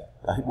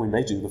 We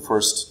may do the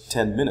first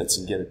 10 minutes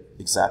and get it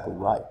exactly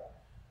right,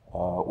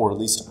 or at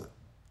least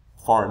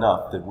far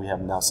enough that we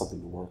have now something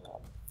to work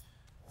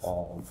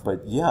on.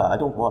 But yeah, I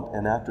don't want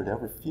an actor to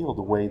ever feel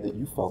the way that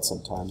you felt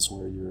sometimes,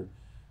 where you're,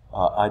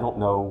 I don't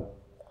know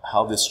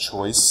how this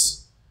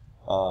choice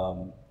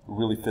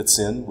really fits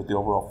in with the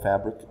overall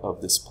fabric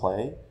of this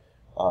play.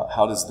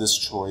 How does this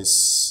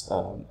choice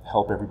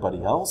help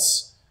everybody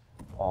else?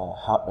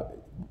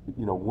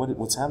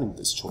 What's happening with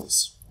this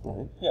choice,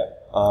 right?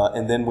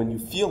 And then when you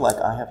feel like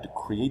I have to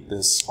create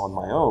this on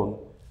my own,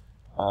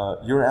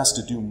 you're asked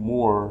to do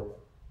more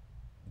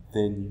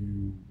than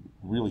you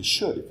really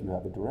should if you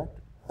have a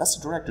director. That's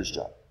the director's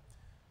job,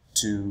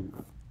 to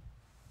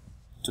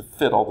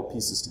fit all the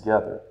pieces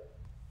together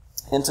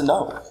and to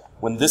know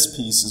when this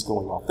piece is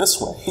going off this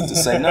way, to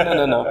say, no,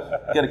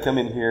 you got to come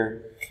in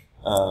here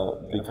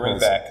because bring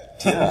back.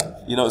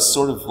 It's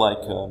sort of like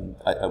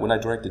when I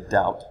directed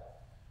Doubt,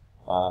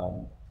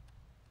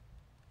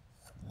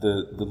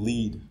 the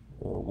lead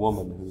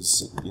woman,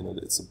 who's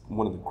it's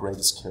one of the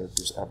greatest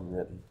characters ever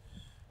written,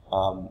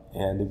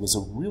 and it was a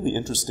really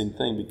interesting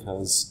thing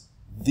because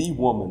the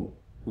woman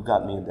who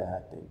got me into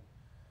acting,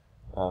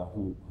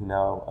 who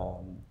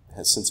now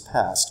has since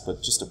passed,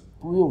 but just a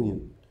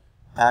brilliant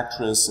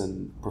actress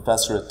and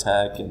professor at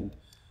Tech and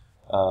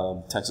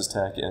Texas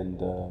Tech,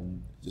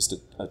 and just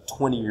a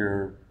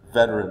 20-year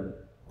veteran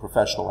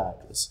professional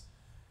actress.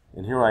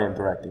 And here I am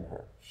directing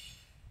her,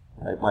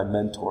 right? My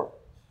mentor.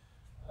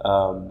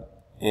 And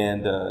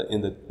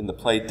in the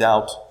play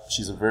Doubt,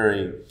 she's a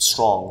very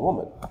strong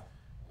woman,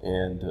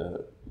 and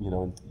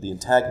the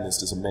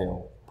antagonist is a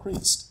male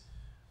priest.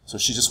 So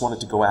she just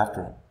wanted to go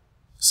after him.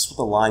 This is what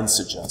the lines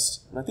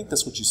suggest, and I think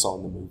that's what you saw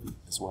in the movie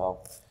as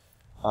well.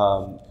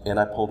 And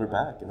I pulled her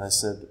back, and I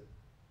said,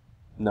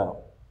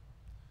 no,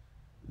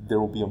 there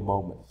will be a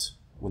moment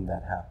when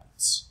that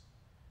happens.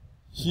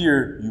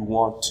 Here you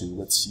want to,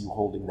 let's see you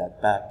holding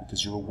that back,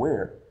 because you're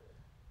aware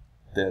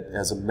that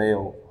as a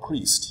male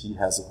priest, he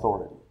has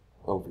authority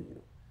over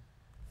you.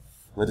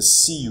 Let us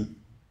see you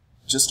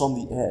just on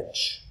the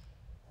edge.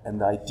 And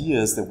the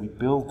idea is that we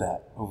build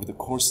that over the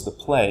course of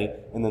the play,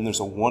 and then there's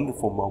a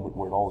wonderful moment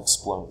where it all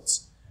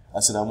explodes.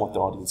 I said, I want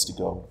the audience to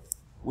go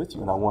with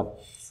you, and I want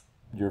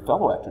your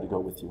fellow actor to go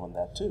with you on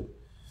that too.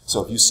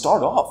 So if you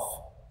start off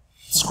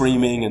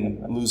screaming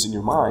and losing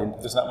your mind,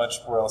 there's not much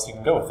where else you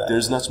can go with that.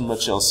 There's not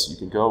much else you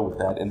can go with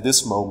that. And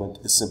this moment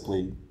is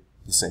simply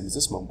the same as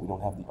this moment. We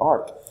don't have the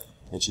arc.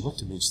 And she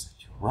looked at me and she said,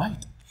 you're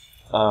right.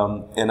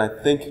 And I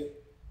think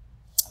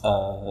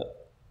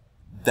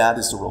that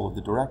is the role of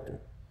the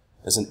director.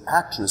 As an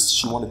actress,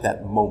 she wanted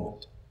that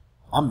moment.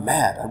 I'm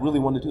mad. I really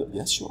want to do it.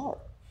 Yes, you are.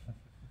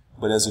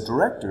 But as a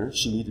director,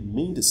 she needed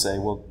me to say,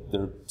 well,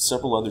 there are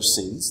several other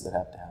scenes that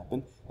have to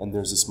happen, and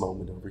there's this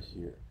moment over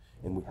here.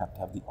 And we have to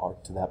have the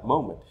arc to that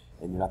moment.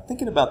 And you're not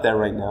thinking about that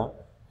right now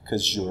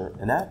because you're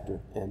an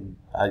actor. And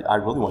I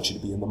really want you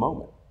to be in the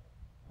moment.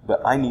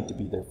 But I need to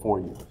be there for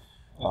you.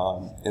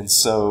 And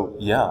so,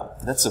 yeah,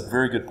 that's a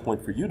very good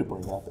point for you to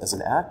bring up. As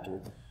an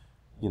actor,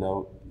 you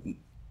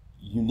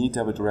need to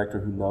have a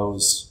director who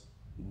knows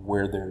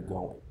where they're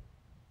going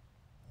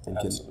and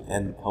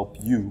can help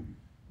you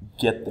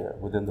get there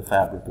within the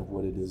fabric of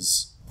what it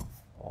is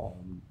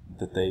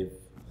that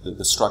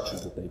the structure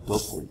that they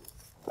built for you.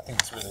 I think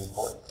it's really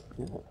important.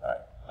 Yeah.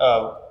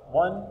 All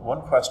right.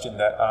 One question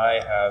that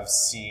I have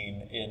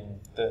seen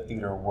in the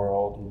theater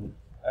world,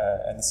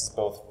 and this is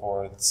both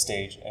for the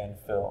stage and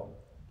film,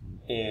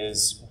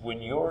 is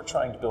when you're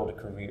trying to build a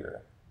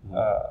career,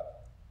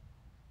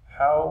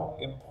 how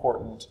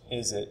important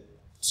is it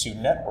to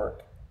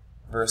network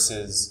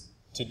versus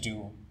to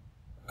do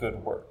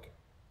good work?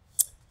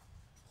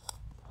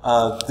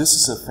 This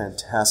is a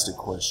fantastic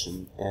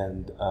question,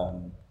 and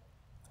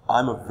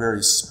I'm a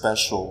very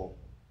special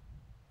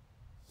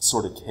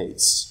sort of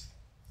case.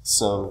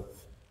 So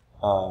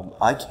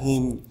I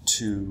came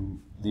to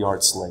the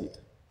arts late,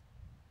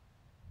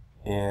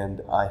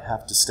 and I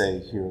have to stay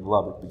here in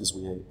Lubbock because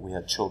we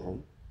had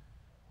children,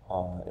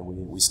 and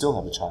we still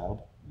have a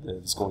child that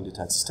is going to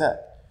Texas Tech.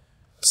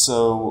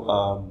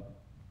 So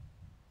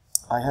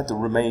I had to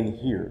remain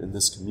here in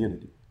this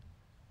community.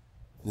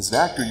 And as an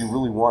actor, you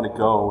really want to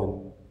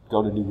go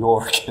to New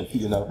York and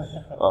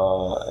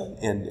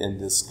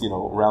and this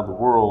around the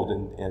world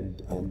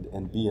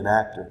and be an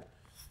actor.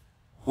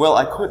 Well,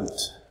 I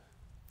couldn't.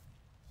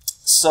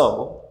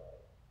 So,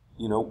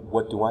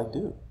 what do I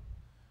do?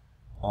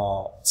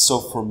 So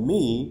for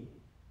me,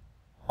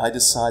 I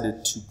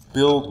decided to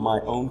build my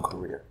own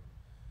career,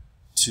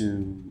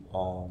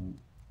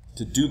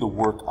 to do the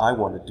work I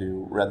want to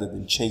do rather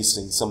than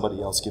chasing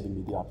somebody else giving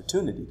me the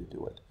opportunity to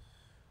do it.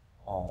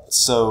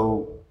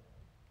 So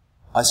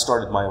I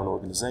started my own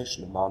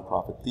organization, a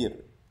nonprofit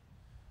theater.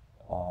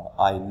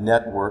 I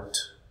networked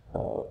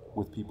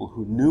with people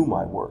who knew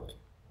my work,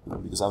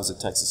 because I was at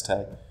Texas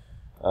Tech.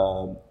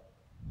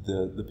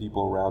 The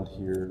people around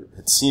here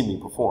had seen me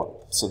perform,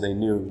 so they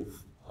knew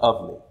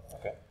of me.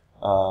 Okay.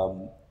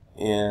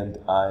 And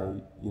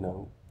I,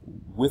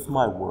 with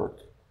my work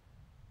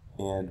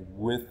and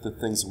with the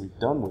things that we've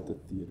done with the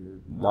theater,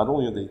 not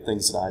only are they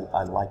things that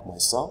I like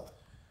myself,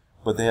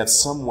 but they have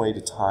some way to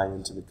tie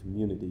into the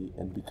community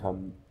and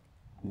become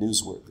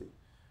newsworthy.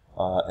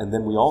 And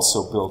then we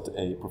also built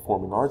a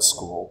performing arts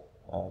school,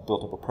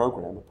 built up a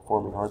program, a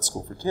performing arts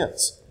school for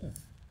kids.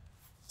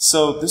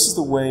 So this is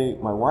the way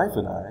my wife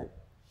and I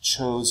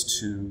chose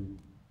to,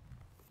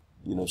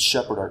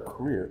 shepherd our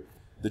career.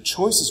 The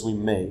choices we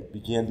made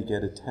began to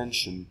get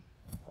attention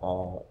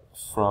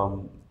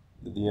from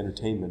the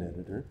entertainment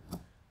editor,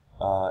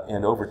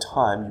 and over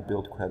time you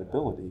build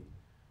credibility.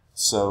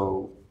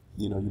 So,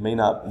 you may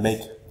not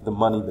make the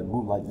money that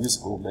Moonlight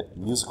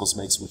Musicals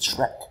makes with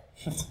Shrek.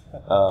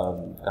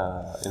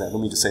 And I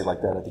don't mean to say it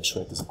like that. I think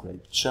Shrek is a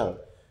great show.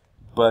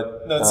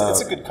 But no,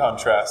 it's a good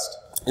contrast.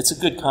 It's a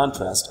good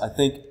contrast. I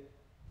think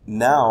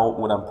now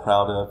what I'm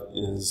proud of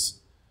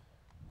is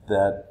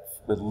that,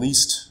 at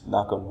least,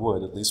 knock on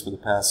wood, at least for the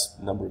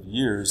past number of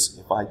years,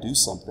 if I do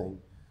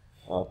something,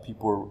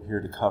 people are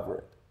here to cover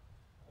it.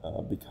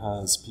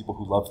 Because people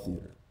who love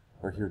theater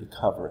are here to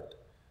cover it,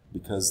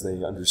 because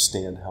they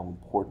understand how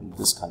important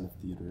this kind of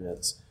theater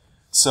is.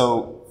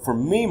 So for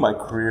me, my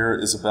career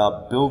is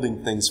about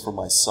building things for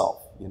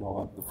myself.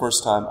 The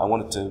first time I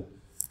wanted to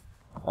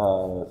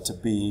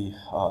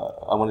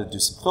do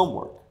some film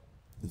work.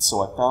 And so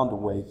I found a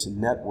way to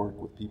network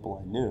with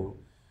people I knew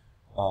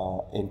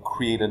and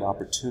create an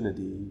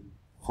opportunity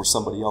for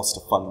somebody else to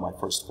fund my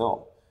first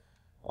film,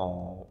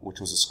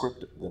 which was a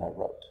script that I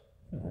wrote.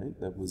 Right?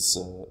 That was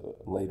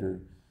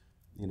later,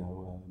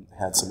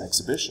 had some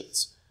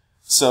exhibitions.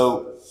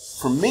 So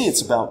for me,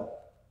 it's about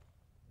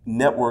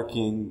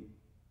networking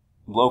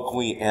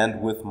locally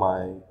and with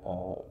my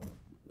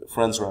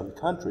friends around the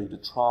country to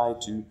try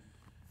to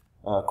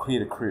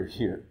create a career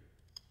here.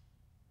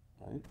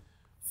 Right?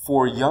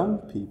 For young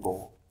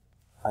people,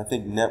 I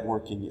think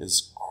networking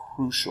is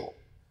crucial.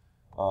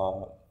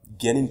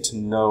 Getting to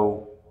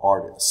know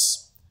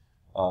artists.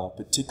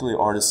 Particularly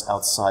artists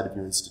outside of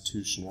your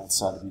institution,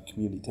 outside of your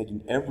community,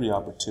 taking every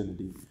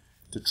opportunity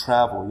to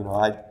travel.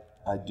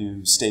 I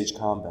do stage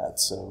combat,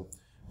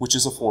 which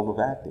is a form of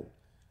acting.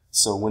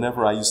 So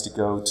whenever I used to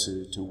go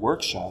to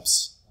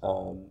workshops,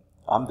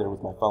 I'm there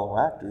with my fellow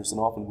actors, and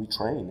often we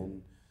train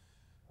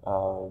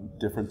in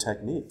different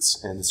techniques.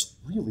 And it's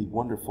really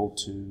wonderful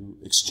to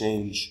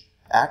exchange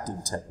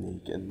acting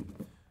technique and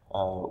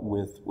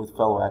with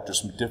fellow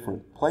actors from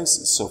different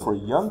places. So for a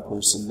young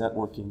person,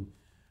 networking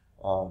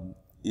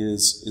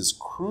is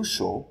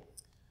crucial,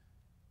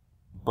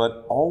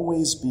 but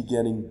always be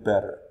getting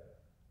better.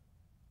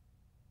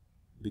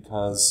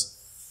 Because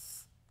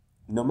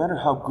no matter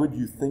how good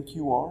you think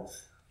you are,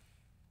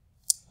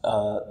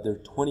 there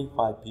are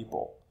 25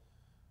 people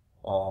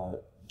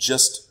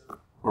just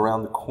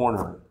around the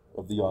corner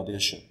of the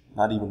audition,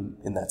 not even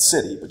in that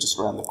city, but just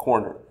around the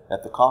corner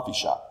at the coffee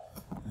shop,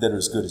 that are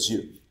as good as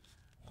you.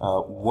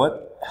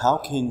 How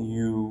can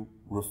you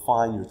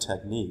refine your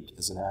technique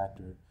as an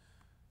actor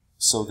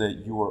so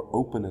that you are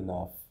open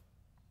enough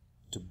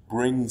to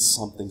bring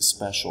something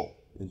special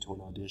into an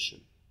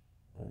audition,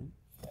 right?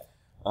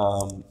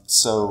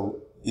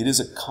 So it is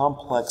a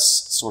complex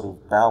sort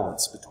of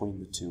balance between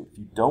the two. If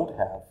you don't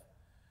have,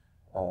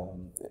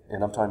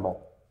 and I'm talking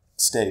about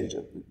stage,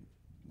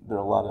 there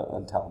are a lot of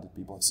untalented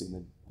people I've seen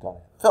in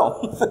film,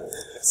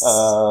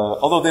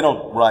 although they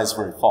don't rise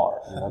very far.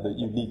 That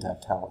you need to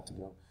have talent to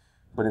go.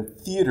 But in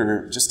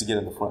theater, just to get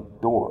in the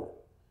front door,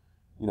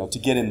 to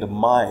get into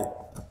my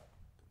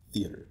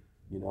theater,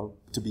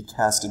 to be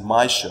cast in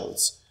my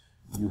shows,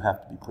 you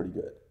have to be pretty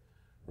good,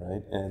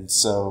 right? And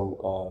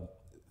so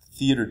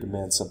theater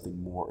demands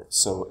something more.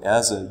 So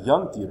as a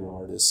young theater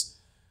artist,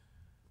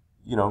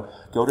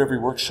 go to every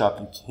workshop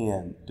you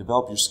can,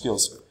 develop your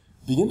skills,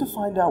 begin to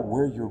find out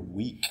where you're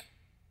weak,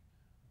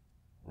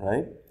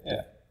 right?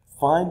 Yeah.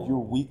 Find your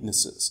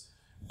weaknesses.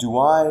 Do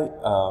I,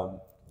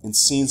 in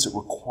scenes that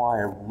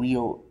require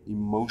real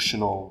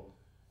emotional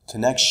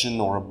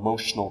connection or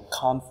emotional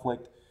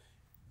conflict,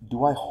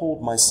 do I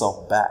hold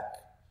myself back?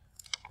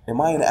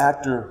 Am I an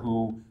actor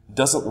who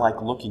doesn't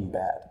like looking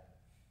bad?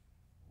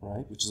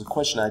 Right? Which is a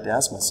question I had to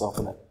ask myself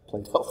when I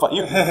played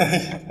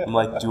Hellfire. I'm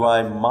like, do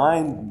I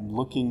mind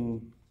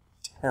looking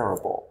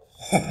terrible.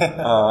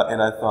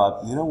 And I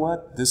thought, you know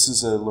what? This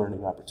is a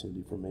learning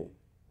opportunity for me.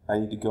 I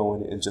need to go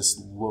in and just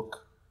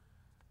look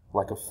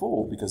like a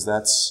fool, because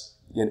that's,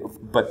 you know,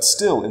 but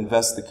still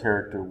invest the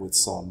character with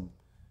some,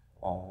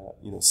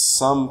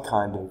 some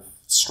kind of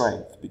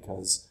strength,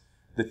 because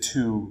the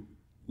two,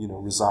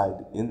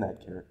 reside in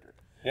that character.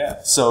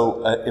 Yeah.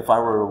 So if I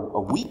were a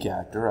weak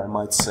actor, I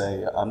might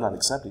say, I'm not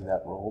accepting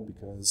that role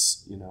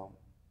because,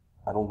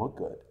 I don't look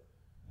good.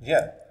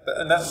 Yeah,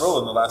 and that role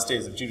in The Last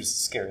Days of Judas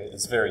Iscariot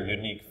is very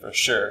unique for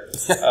sure,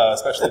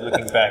 especially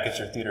looking back at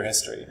your theater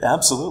history.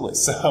 Absolutely.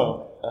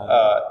 So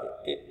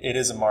it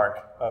is a mark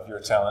of your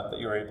talent that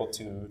you were able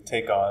to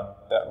take on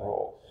that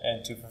role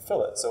and to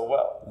fulfill it so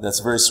well. That's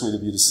very sweet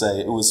of you to say.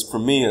 It was, for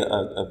me,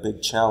 a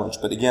big challenge.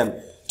 But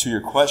again, to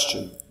your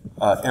question,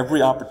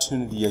 every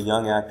opportunity a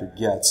young actor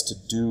gets to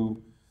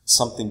do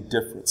something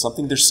different,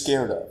 something they're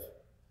scared of,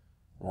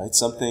 right?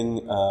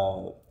 Something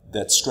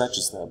that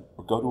stretches them,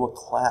 or go to a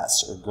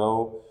class, or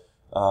go,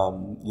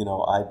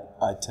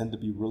 I tend to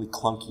be really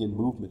clunky in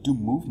movement. Do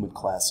movement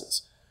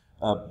classes.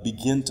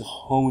 Begin to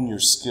hone your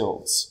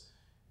skills.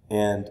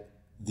 And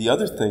the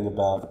other thing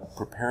about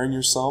preparing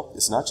yourself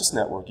is not just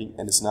networking,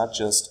 and it's not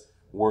just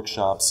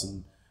workshops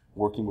and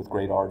working with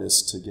great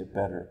artists to get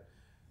better.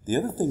 The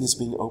other thing is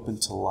being open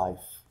to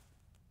life.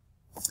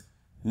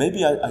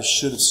 Maybe I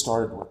should have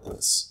started with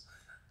this.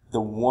 The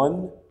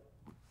one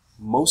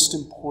most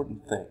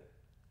important thing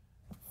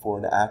for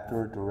an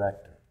actor or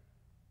director,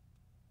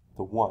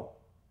 the one,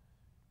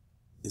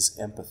 is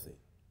empathy.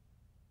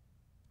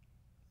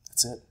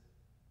 That's it.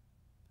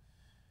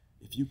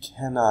 If you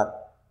cannot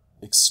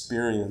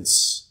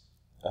experience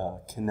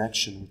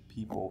connection with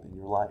people in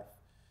your life,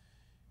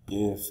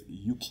 if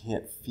you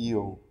can't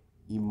feel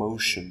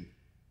emotion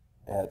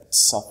at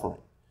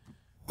suffering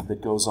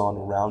that goes on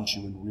around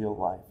you in real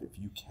life, if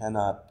you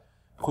cannot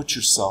put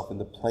yourself in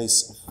the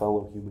place of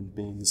fellow human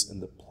beings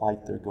and the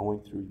plight they're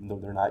going through, even though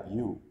they're not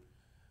you,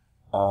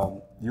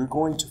 you're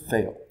going to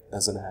fail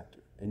as an actor,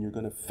 and you're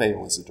going to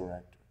fail as a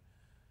director.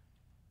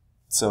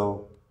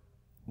 So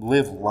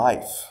live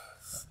life.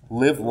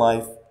 Live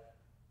life.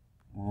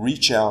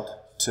 Reach out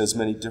to as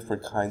many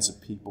different kinds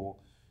of people.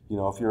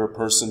 If you're a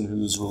person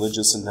who's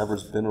religious and never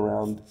been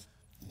around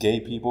gay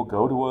people,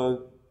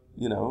 go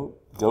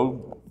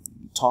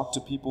talk to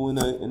people in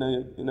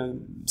a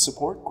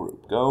support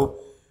group. Go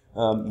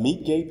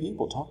meet gay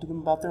people. Talk to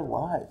them about their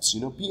lives.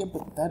 Be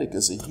empathetic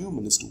as a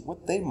human as to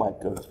what they might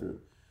go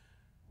through.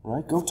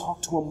 Right? Go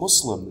talk to a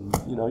Muslim.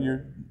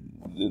 You're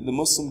the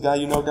Muslim guy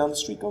down the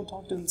street. Go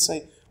talk to him and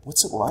say,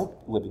 what's it like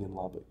living in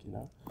Lubbock?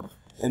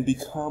 And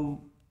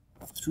become,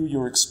 through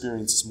your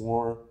experience,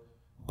 more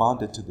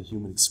bonded to the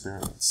human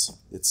experience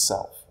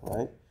itself.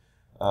 Right?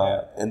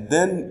 And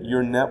then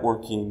your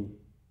networking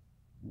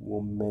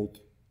will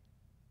make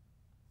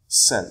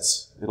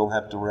sense. It'll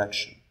have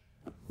direction.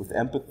 With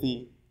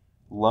empathy,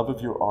 love of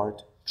your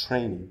art,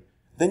 training,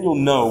 then you'll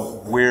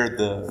know where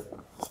the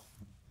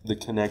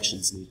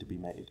connections need to be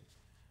made.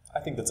 I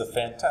think that's a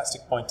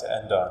fantastic point to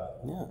end on.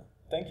 Yeah.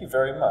 Thank you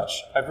very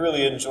much. I've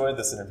really enjoyed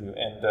this interview,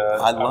 and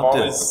I've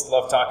always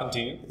loved talking to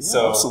you. Yeah,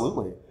 so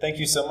absolutely. Thank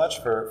you so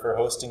much for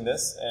hosting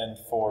this and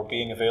for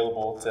being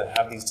available to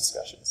have these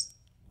discussions.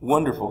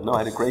 Wonderful. No, I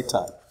had a great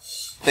time.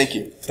 Thank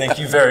you. Thank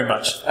you very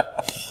much.